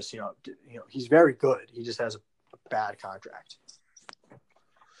option. Just he's very good. He just has a bad contract.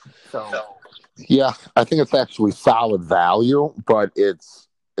 So yeah, I think it's actually solid value, but it's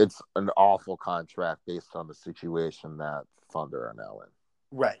an awful contract based on the situation that Thunder are now in.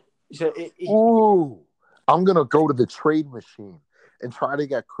 right. So ooh, I'm gonna go to the trade machine and try to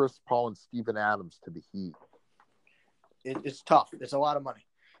get Chris Paul and Steven Adams to the Heat. It's tough. It's a lot of money.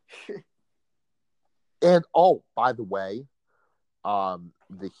 And by the way,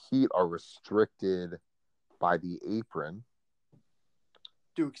 the Heat are restricted by the apron.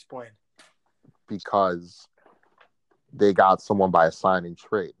 Do explain. Because they got someone by a sign and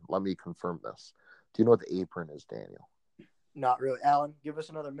trade. Let me confirm this. Do you know what the apron is, Daniel? Not really. Alan, give us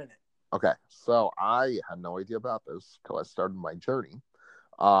another minute. Okay, so I had no idea about this until I started my journey.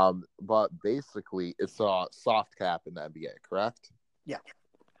 But basically, it's a soft cap in the NBA, correct? Yeah.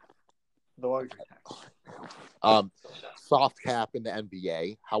 The luxury tax. Soft cap in the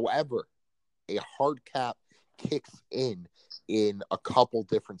NBA. However, a hard cap kicks in a couple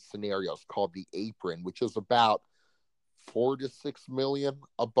different scenarios called the apron, which is about 4 to 6 million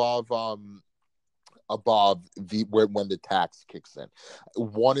above the when the tax kicks in.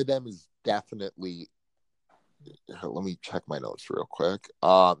 One of them is definitely. Let me check my notes real quick.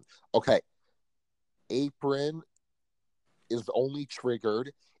 Okay, apron is only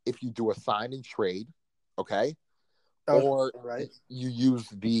triggered if you do a sign and trade. Okay. Or right. You use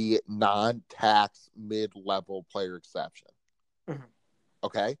the non-tax mid-level player exception. Mm-hmm.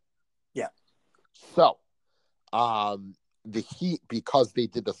 Okay? Yeah. So, the Heat, because they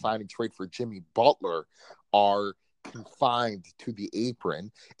did the sign and trade for Jimmy Butler, are confined to the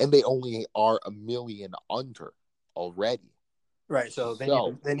apron, and they only are $1 million under already. Right. So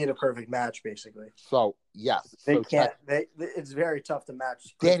they need a perfect match, basically. So yes, they can't. It's very tough to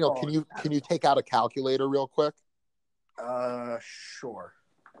match. Daniel, can you take out a calculator real quick? Sure.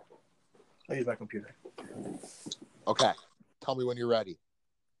 I'll use my computer. Okay. Tell me when you're ready.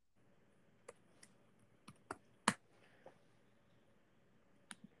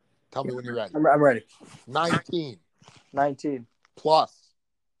 Tell me when you're ready. I'm ready. 19. 19. Plus.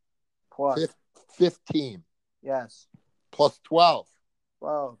 15. Yes. Plus 12.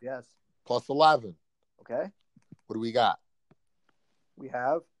 12, yes. Plus 11. Okay. What do we got? We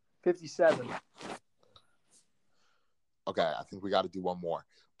have 57. Okay, I think we got to do one more.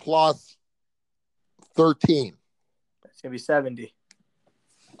 Plus 13. It's going to be 70.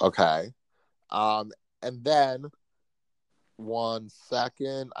 Okay. And then, 1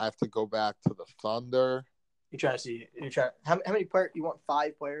 second, I have to go back to the Thunder. How many players? You want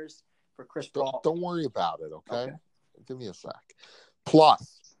 5 players for Chris Paul? Don't worry about it, okay? Give me a sec.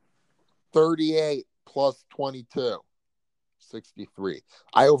 Plus 38 plus 22. 63.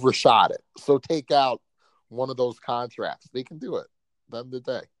 I overshot it. So take out one of those contracts. They can do it. Then the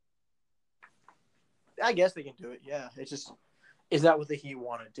day. I guess they can do it. Yeah. It's just, is that what the Heat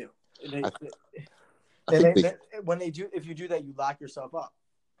want to do? When they do, if you do that, you lock yourself up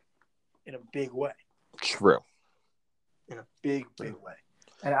in a big way. True. In a big way.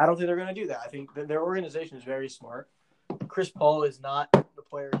 And I don't think they're going to do that. I think their organization is very smart. Chris Paul is not the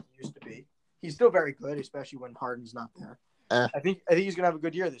player he used to be. He's still very good, especially when Harden's not there. I think he's gonna have a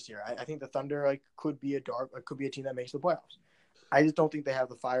good year this year. I think the Thunder could be a team that makes the playoffs. I just don't think they have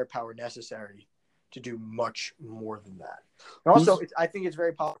the firepower necessary to do much more than that. And also, I think it's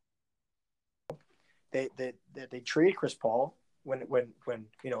very possible they trade Chris Paul when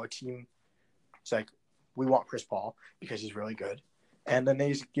a team is like, we want Chris Paul because he's really good, and then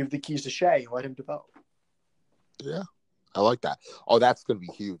they just give the keys to Shea and let him develop. Yeah, I like that. Oh, that's gonna be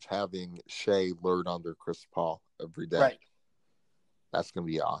huge, having Shea learn under Chris Paul every day. Right. That's going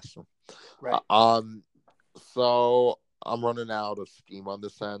to be awesome. Right. So I'm running out of steam on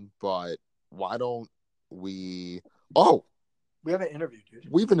this end, but why don't we... Oh! We have an interview, dude.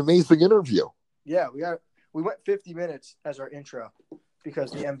 We have an amazing interview. Yeah, we went 50 minutes as our intro because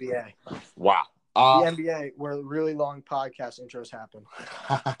the NBA. Wow. The NBA, where really long podcast intros happen.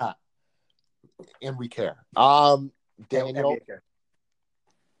 And we care. Daniel.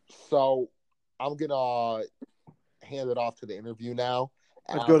 So I'm going to hand it off to the interview now.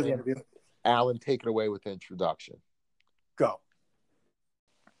 Let's go to the interview. Alan, take it away with the introduction. Go.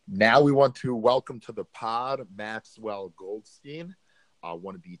 Now we want to welcome to the pod Maxwell Goldstein,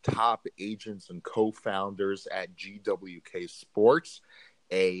 one of the top agents and co-founders at GWK Sports,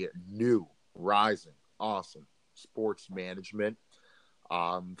 a new, rising, awesome sports management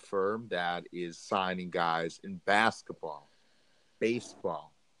firm that is signing guys in basketball,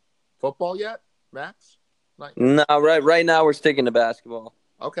 baseball, football yet, Max? Not yet. No, right now we're sticking to basketball.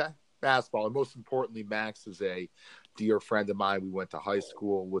 Okay, basketball. And most importantly, Max is a dear friend of mine. We went to high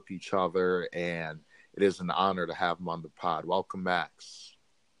school with each other, and it is an honor to have him on the pod. Welcome, Max.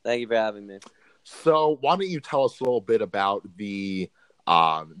 Thank you for having me. So why don't you tell us a little bit about the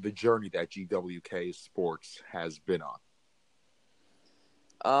journey that GWK Sports has been on?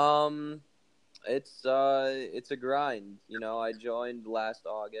 It's a grind. I joined last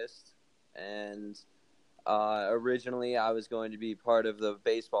August, and originally I was going to be part of the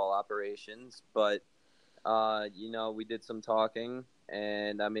baseball operations, but we did some talking,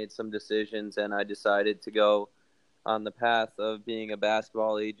 and I made some decisions, and I decided to go on the path of being a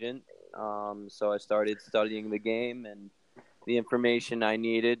basketball agent. So I started studying the game and the information I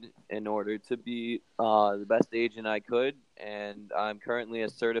needed in order to be the best agent I could, and I'm currently a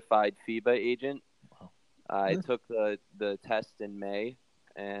certified FIBA agent. I took the test in May,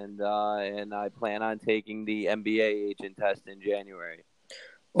 and I plan on taking the NBA agent test in January.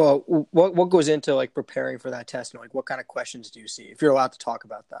 Well, what goes into like preparing for that test, and like what kind of questions do you see, if you're allowed to talk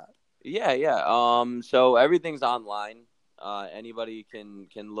about that? Yeah. So everything's online. Anybody can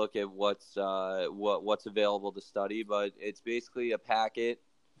look at what's available to study, but it's basically a packet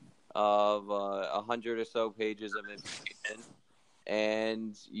of 100 or so pages of information,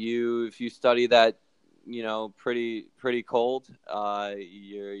 and if you study that, pretty cold,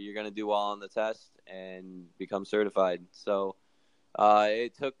 you're gonna do well on the test and become certified. So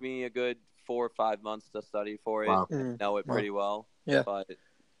it took me a good 4 or 5 months to study for it. Wow. Know it pretty well. Yeah. But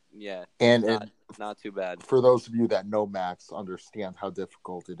yeah, And not too bad. For those of you that know Max, understand how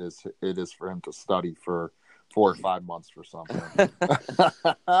difficult it is for him to study for 4 or 5 months for something.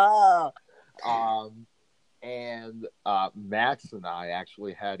 Max and I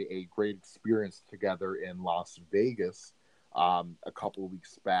actually had a great experience together in Las Vegas a couple of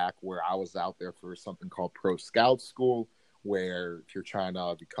weeks back, where I was out there for something called Pro Scout School, where if you're trying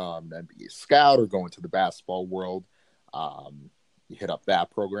to become an NBA scout or go into the basketball world, you hit up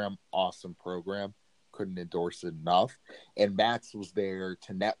that program. Awesome program. Couldn't endorse it enough. And Max was there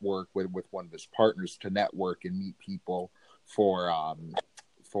to network with one of his partners, to network and meet people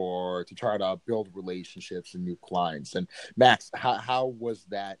to try to build relationships and new clients. And Max, how was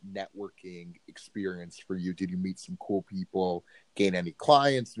that networking experience for you? Did you meet some cool people, gain any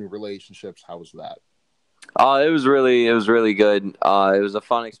clients, new relationships? How was that? It was really good. It was a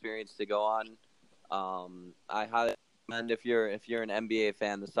fun experience to go on. I highly recommend, if you're an NBA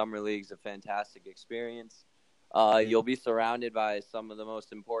fan, the summer league's a fantastic experience. You'll be surrounded by some of the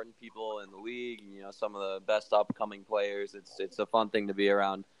most important people in the league, some of the best upcoming players. It's a fun thing to be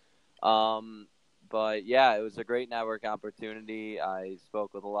around. But yeah, it was a great network opportunity. I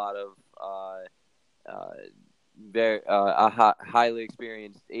spoke with a lot of very highly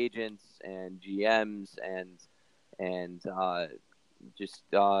experienced agents and GMs and just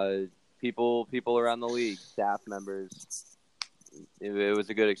people around the league, staff members. It was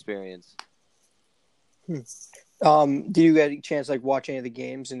a good experience. Did you get a chance to watch any of the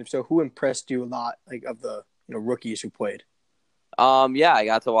games, and if so, who impressed you a lot, of the rookies who played? Yeah, I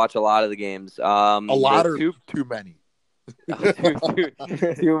got to watch a lot of the games. A lot or too many?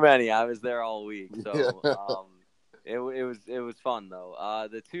 too many. I was there all week, so Yeah. it was fun though.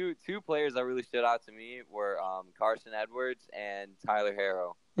 The two players that really stood out to me were Carson Edwards and Tyler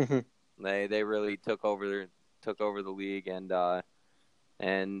Herro. Mm-hmm. They really took over the league, and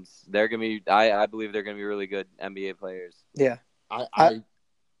they're gonna be. I believe they're gonna be really good NBA players. Yeah, I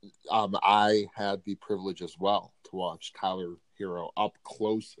had the privilege as well to watch Tyler Herro up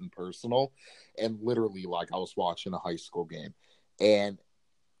close and personal, and literally like I was watching a high school game. And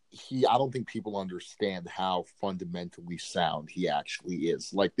I don't think people understand how fundamentally sound he actually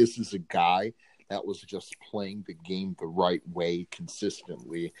is. Like, this is a guy that was just playing the game the right way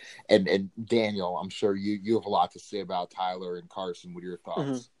consistently. And Daniel, I'm sure you have a lot to say about Tyler and Carson. What are your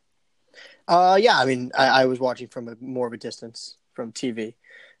thoughts? Mm-hmm. Yeah, I mean, I was watching from more of a distance from TV.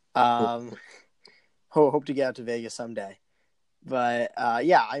 Hope to get out to Vegas someday. But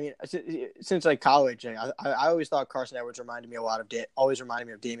yeah, I mean, since college, I always thought Carson Edwards reminded me a lot of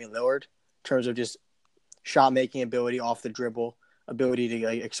Damian Lillard in terms of just shot making ability off the dribble, ability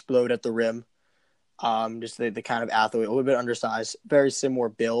to explode at the rim. Just the kind of athlete, a little bit undersized, very similar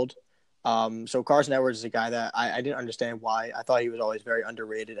build. So Carson Edwards is a guy that I didn't understand why. I thought he was always very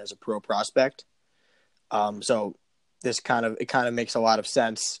underrated as a pro prospect. So it kind of makes a lot of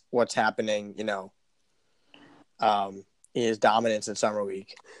sense what's happening, his dominance in summer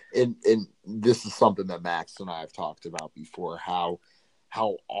league. And this is something that Max and I have talked about before, how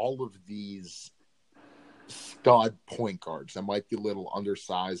all of these stud point guards that might be a little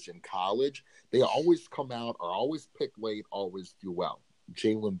undersized in college, they always come out, are always picked late, always do well.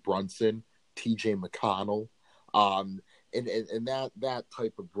 Jalen Brunson, TJ McConnell, and that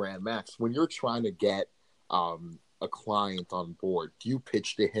type of brand. Max, when you're trying to get a client on board, do you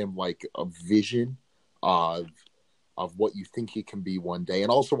pitch to him like a vision of what you think he can be one day?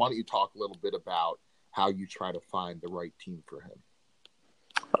 And also, why don't you talk a little bit about how you try to find the right team for him?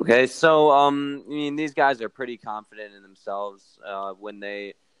 Okay, so these guys are pretty confident in themselves when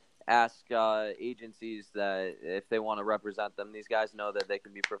they ask agencies that if they want to represent them. These guys know that they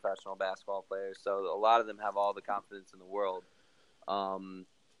can be professional basketball players, so a lot of them have all the confidence in the world.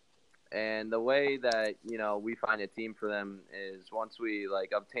 And the way that we find a team for them is once we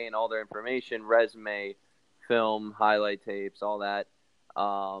obtain all their information, resume, film, highlight tapes, all that.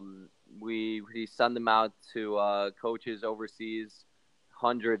 We send them out to coaches overseas.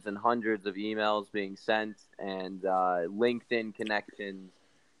 Hundreds and hundreds of emails being sent, and LinkedIn connections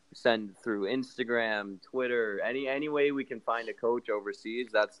sent through Instagram, Twitter, any way we can find a coach overseas.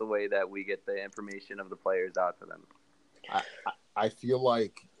 That's the way that we get the information of the players out to them. I feel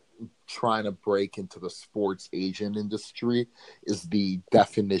like trying to break into the sports agent industry is the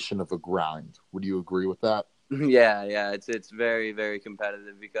definition of a grind. Would you agree with that? Yeah, it's very, very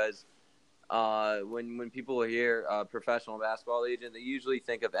competitive because when people hear professional basketball agent, they usually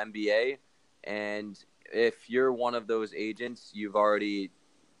think of NBA, and if you're one of those agents, you've already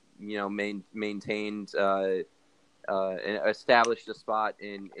maintained and established a spot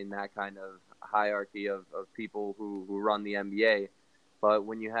in that kind of hierarchy of people who run the NBA. But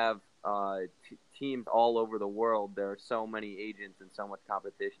when you have teams all over the world, there are so many agents and so much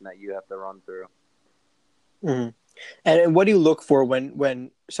competition that you have to run through. Mm-hmm. And what do you look for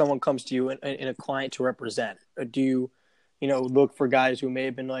when someone comes to you in a client to represent? Do you, look for guys who may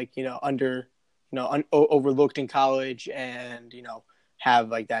have been overlooked in college and,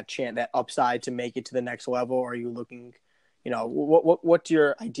 have that upside to make it to the next level? Or are you looking, what's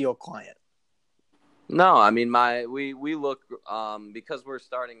your ideal client? No, I mean, we look, because we're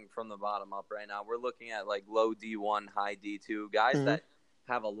starting from the bottom up right now, we're looking at low D1, high D2 guys mm-hmm. that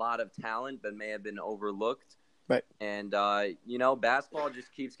have a lot of talent but may have been overlooked. Right. And, basketball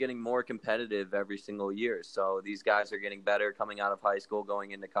just keeps getting more competitive every single year. So these guys are getting better coming out of high school, going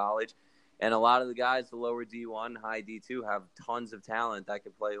into college. And a lot of the guys, the lower D1, high D2, have tons of talent that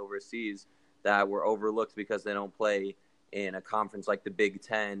could play overseas that were overlooked because they don't play in a conference like the Big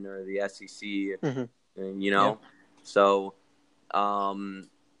Ten or the SEC, mm-hmm. Yeah. So,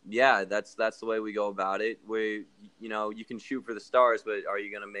 that's the way we go about it. You can shoot for the stars, but are you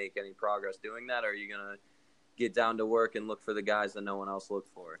going to make any progress doing that? Or are you going to get down to work and look for the guys that no one else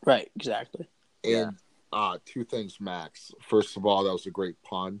looked for? Right, exactly. And two things, Max. First of all, that was a great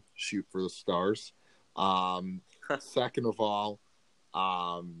pun. Shoot for the stars. Second of all,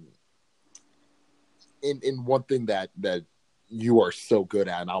 in one thing that you are so good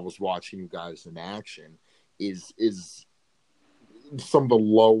at, and I was watching you guys in action, is some of the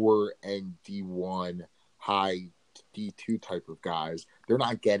lower end D1, high D2 type of guys. They're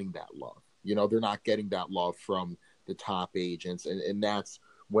not getting that love. They're not getting that love from the top agents, and that's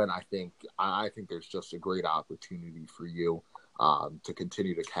when I think there's just a great opportunity for you to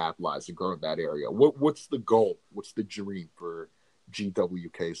continue to capitalize and grow in that area. What's the goal? What's the dream for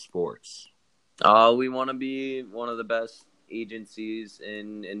GWK Sports? We want to be one of the best agencies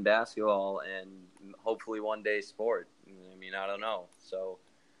in basketball and hopefully one day sport. I don't know. So,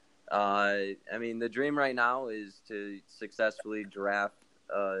 the dream right now is to successfully draft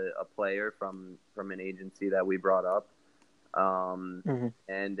a player from an agency that we brought up. Mm-hmm.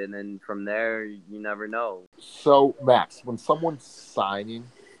 And then from there, you never know. So, Max, when someone's signing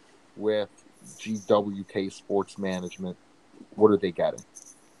with GWK Sports Management, what are they getting?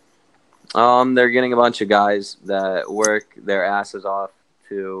 They're getting a bunch of guys that work their asses off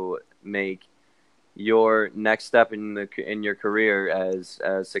to make your next step in your career as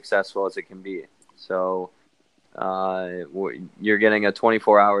successful as it can be. So, you're getting a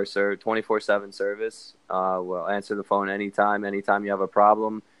 24/7 service. We'll answer the phone anytime you have a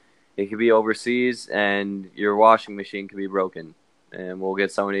problem. It could be overseas, and your washing machine could be broken, and we'll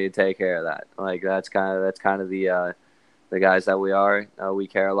get somebody to take care of that. That's kind of the guys that we are. We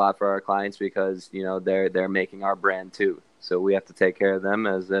care a lot for our clients because they're making our brand too. So we have to take care of them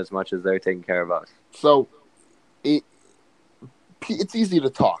as much as they're taking care of us. So it's easy to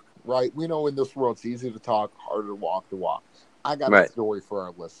talk, right? We know in this world it's easy to talk, harder to walk the walk. I got a Right. story for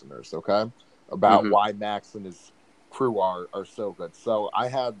our listeners, okay, about Mhm. why Max and his crew are so good. So I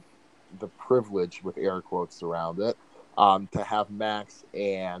had the privilege, with air quotes around it, to have Max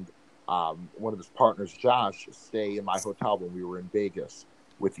and one of his partners, Josh, stay in my hotel when we were in Vegas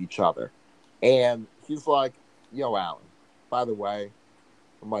with each other. And he's like, "Yo, Alan, by the way,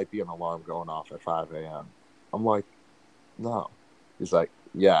 there might be an alarm going off at 5 a.m." I'm like, "No." He's like,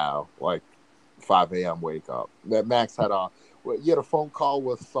 "Yeah, like 5 a.m. wake up." That Max had you had a phone call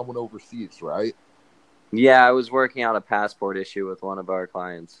with someone overseas, right? Yeah, I was working out a passport issue with one of our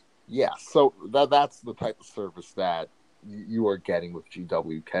clients. Yeah, so that's the type of service that you are getting with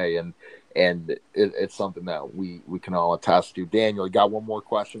GWK, and it's something that we can all attest to. Daniel, you got one more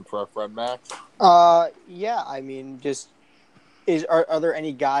question for our friend Max? Yeah. I mean, just are there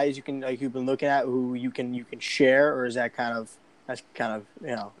any guys you can you've been looking at who you can share, or is that's kind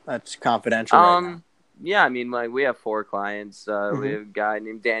of that's confidential right now? Yeah, I mean, like we have 4 clients. We have a guy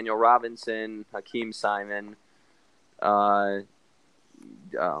named Daniel Robinson, Hakeem Simon.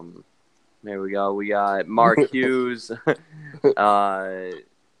 There we go. We got Mark Hughes,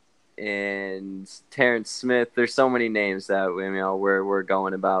 and Terrence Smith. There's so many names that we're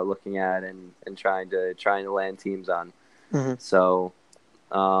going about looking at and trying to land teams on. Mm-hmm. So,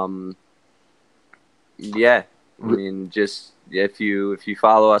 yeah, I mean, just if you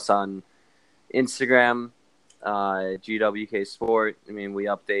follow us on Instagram, GWK Sport. I mean, we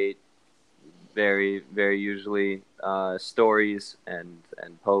update very, very usually stories and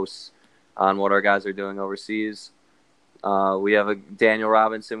posts on what our guys are doing overseas. We have a Daniel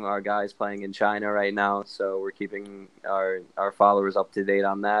Robinson, our guy's playing in China right now, so we're keeping our followers up to date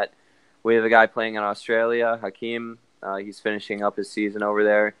on that. We have a guy playing in Australia, Hakeem. He's finishing up his season over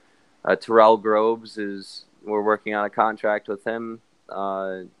there. Terrell Groves we're working on a contract with him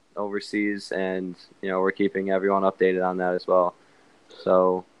overseas, and we're keeping everyone updated on that as well.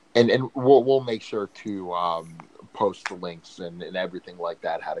 So and we'll make sure to post the links and everything like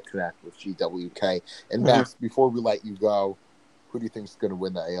that, how to connect with GWK. And Max, before we let you go, who do you think is going to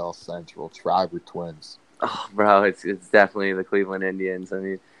win the AL Central, Tribe or Twins? Oh, bro, it's definitely the Cleveland Indians. I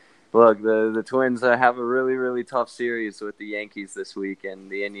mean, look, the Twins have a really, really tough series with the Yankees this week, and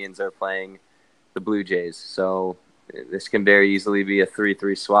the Indians are playing the Blue Jays. So this can very easily be a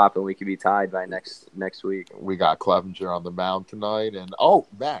 3-3 swap, and we could be tied by next week. We got Clevenger on the mound tonight, and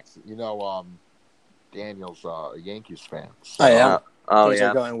Max, Daniel's a Yankees fan. So. Oh yeah, things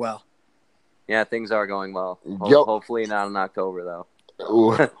are going well. Yeah, things are going well. Hopefully not in October though.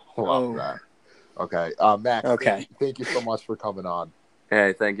 Love that. Okay, Max. Okay. Thank you so much for coming on.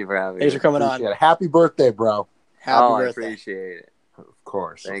 Hey, thank you for having me. Thanks for coming on. Happy birthday, bro. Happy birthday. I appreciate it. Of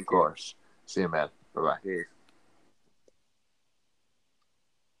course. Thank of course. You. See you, man. Bye-bye. Peace.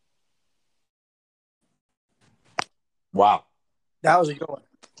 Wow. That was a good one.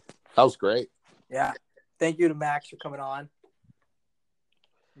 That was great. Yeah. Thank you to Max for coming on.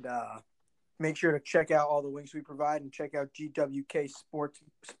 And, make sure to check out all the links we provide and check out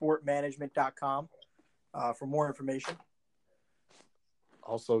GWKsportmanagement.com for more information.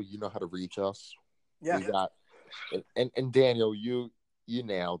 Also, you know how to reach us. Yeah. We got, and Daniel, you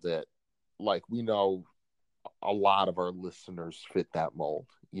nailed it. Like, we know a lot of our listeners fit that mold.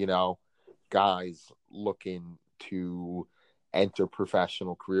 Guys looking to enter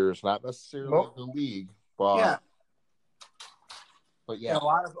professional careers, not necessarily in the league, but yeah. But yeah, and a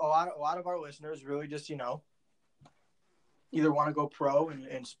lot of our listeners really just either want to go pro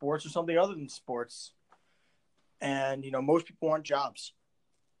in sports or something other than sports, and most people want jobs.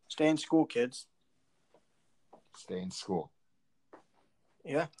 Stay in school, kids. Stay in school.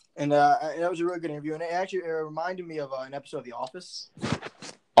 Yeah, and that was a really good interview, and it reminded me of an episode of The Office.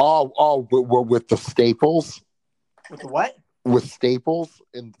 With the Staples. With the what? With Staples.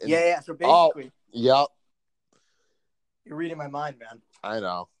 Yeah. So basically. Yep. You're reading my mind, man. I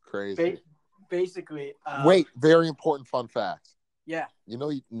know. Crazy. Basically. Wait, very important fun fact. Yeah.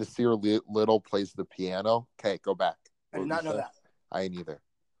 Nasir Little plays the piano? Okay, go back. I did not know that. I ain't either.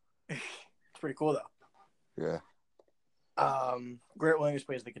 It's pretty cool, though. Yeah. Grant Williams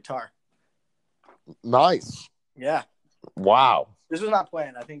plays the guitar. Nice. Yeah. Wow. This was not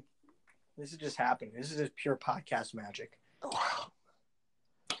planned. I think this is just happening. This is just pure podcast magic. Wow.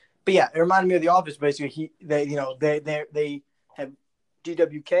 But yeah, it reminded me of The Office. Basically, they have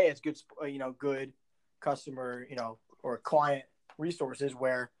GWK as good, good customer, or client resources.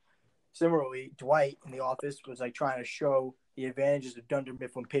 Where similarly, Dwight in The Office was trying to show the advantages of Dunder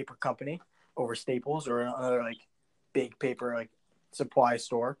Mifflin Paper Company over Staples or another big paper like supply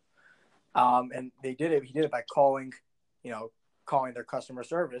store. And he did it by calling their customer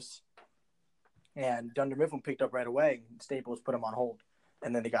service, and Dunder Mifflin picked up right away, and Staples put them on hold,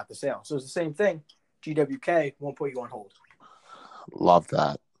 and then they got the sale. So it's the same thing. GWK won't put you on hold. Love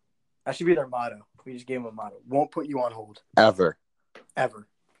that. That should be their motto. We just gave them a motto. Won't put you on hold. Ever.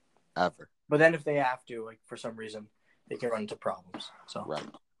 But then if they have to, like for some reason, they can run into problems. So Right.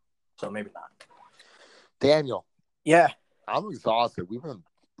 So maybe not. Daniel. Yeah. I'm exhausted. We've been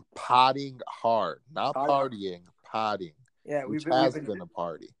potting hard. Not partying, potting. Yeah, we've been a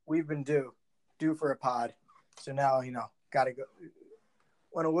party. We've been due for a pod. So now, gotta go.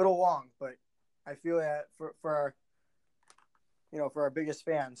 Went a little long, but I feel that for our, for our biggest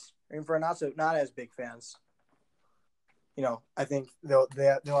fans, and for our not as big fans, I think they'll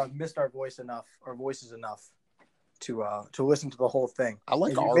have missed our voices enough to listen to the whole thing. I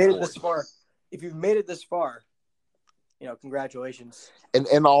like our voice. If you've made it this far, congratulations.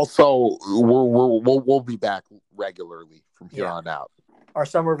 And also we'll be back regularly from here on out. Our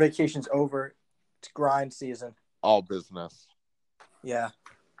summer vacation's over. It's grind season. All business. Yeah.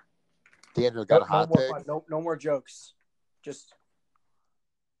 Daniel, got a hot take? No more jokes. Just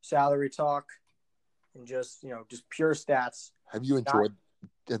salary talk and just pure stats. Have you enjoyed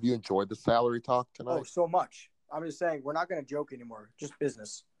the salary talk tonight? Oh, so much. I'm just saying we're not going to joke anymore. Just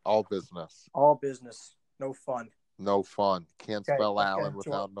business. All business. All business. No fun. No fun. Can't spell Allen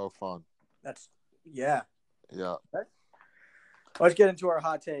without no fun. Yeah. Yeah. Let's get into our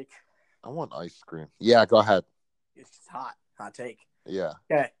hot take. I want ice cream. Yeah, go ahead. It's hot. Hot take. Yeah.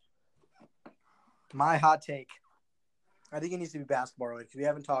 Okay. My hot take. I think it needs to be basketball related because we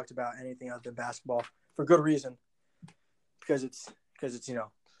haven't talked about anything other than basketball for good reason. Because it's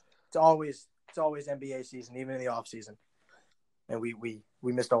always NBA season, even in the off season, and we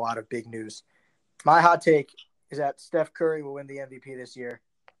missed a lot of big news. My hot take is that Steph Curry will win the MVP this year.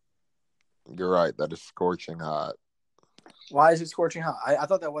 You're right. That is scorching hot. Why is it scorching hot? I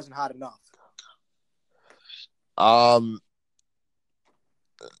thought that wasn't hot enough.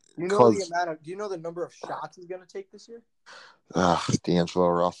 Do you know the number of shots he's going to take this year? D'Angelo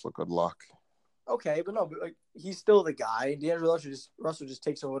Russell, good luck. Okay, but he's still the guy. D'Angelo Russell just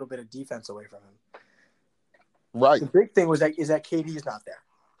takes a little bit of defense away from him. Right. The big thing is that KD's not there.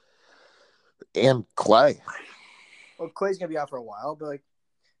 And Clay. Well, Clay's going to be out for a while, but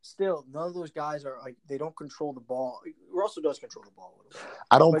still, none of those guys are they don't control the ball. Russell does control the ball a little bit.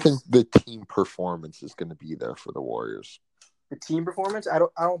 I don't think the team performance is going to be there for the Warriors. The team performance, I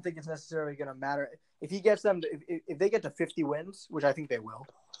don't think it's necessarily going to matter. If he gets them, if they get to 50 wins, which I think they will,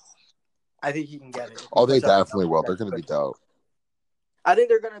 I think he can get it. Oh, they definitely will. They're going to be dope. I think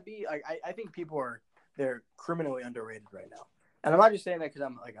they're going to be. I think they're criminally underrated right now, and I'm not just saying that because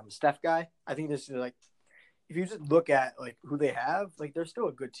I'm a Steph guy. I think this is if you just look at who they have, they're still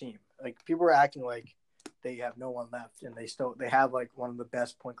a good team. People are acting like they have no one left, and they have one of the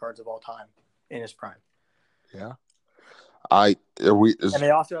best point guards of all time in his prime. Yeah. And they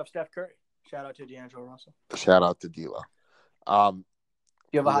also have Steph Curry. Shout out to D'Angelo Russell. Shout out to D'Lo. Do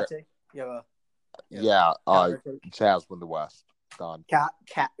you have a hot take? Jazz win the West. Done.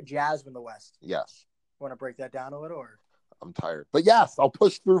 Jazz win the West. Yes. Want to break that down a little, or? I'm tired, but yes, I'll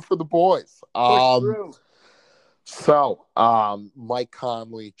push through for the boys. Push through. So, Mike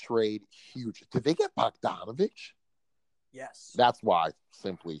Conley trade huge. Did they get Bogdanovich? Yes. That's why.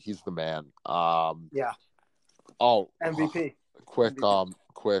 Simply, he's the man. Yeah. Oh, MVP. Quick, MVP.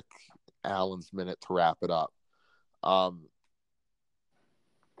 Quick Allen's minute to wrap it up. Nah,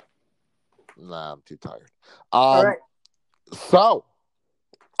 I'm too tired. All right. So,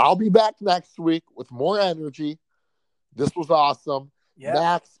 I'll be back next week with more energy. This was awesome. Yeah.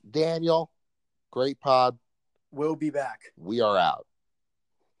 Max, Daniel, great pod. We'll be back. We are out.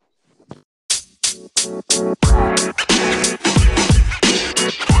 You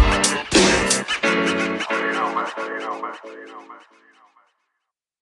know, man.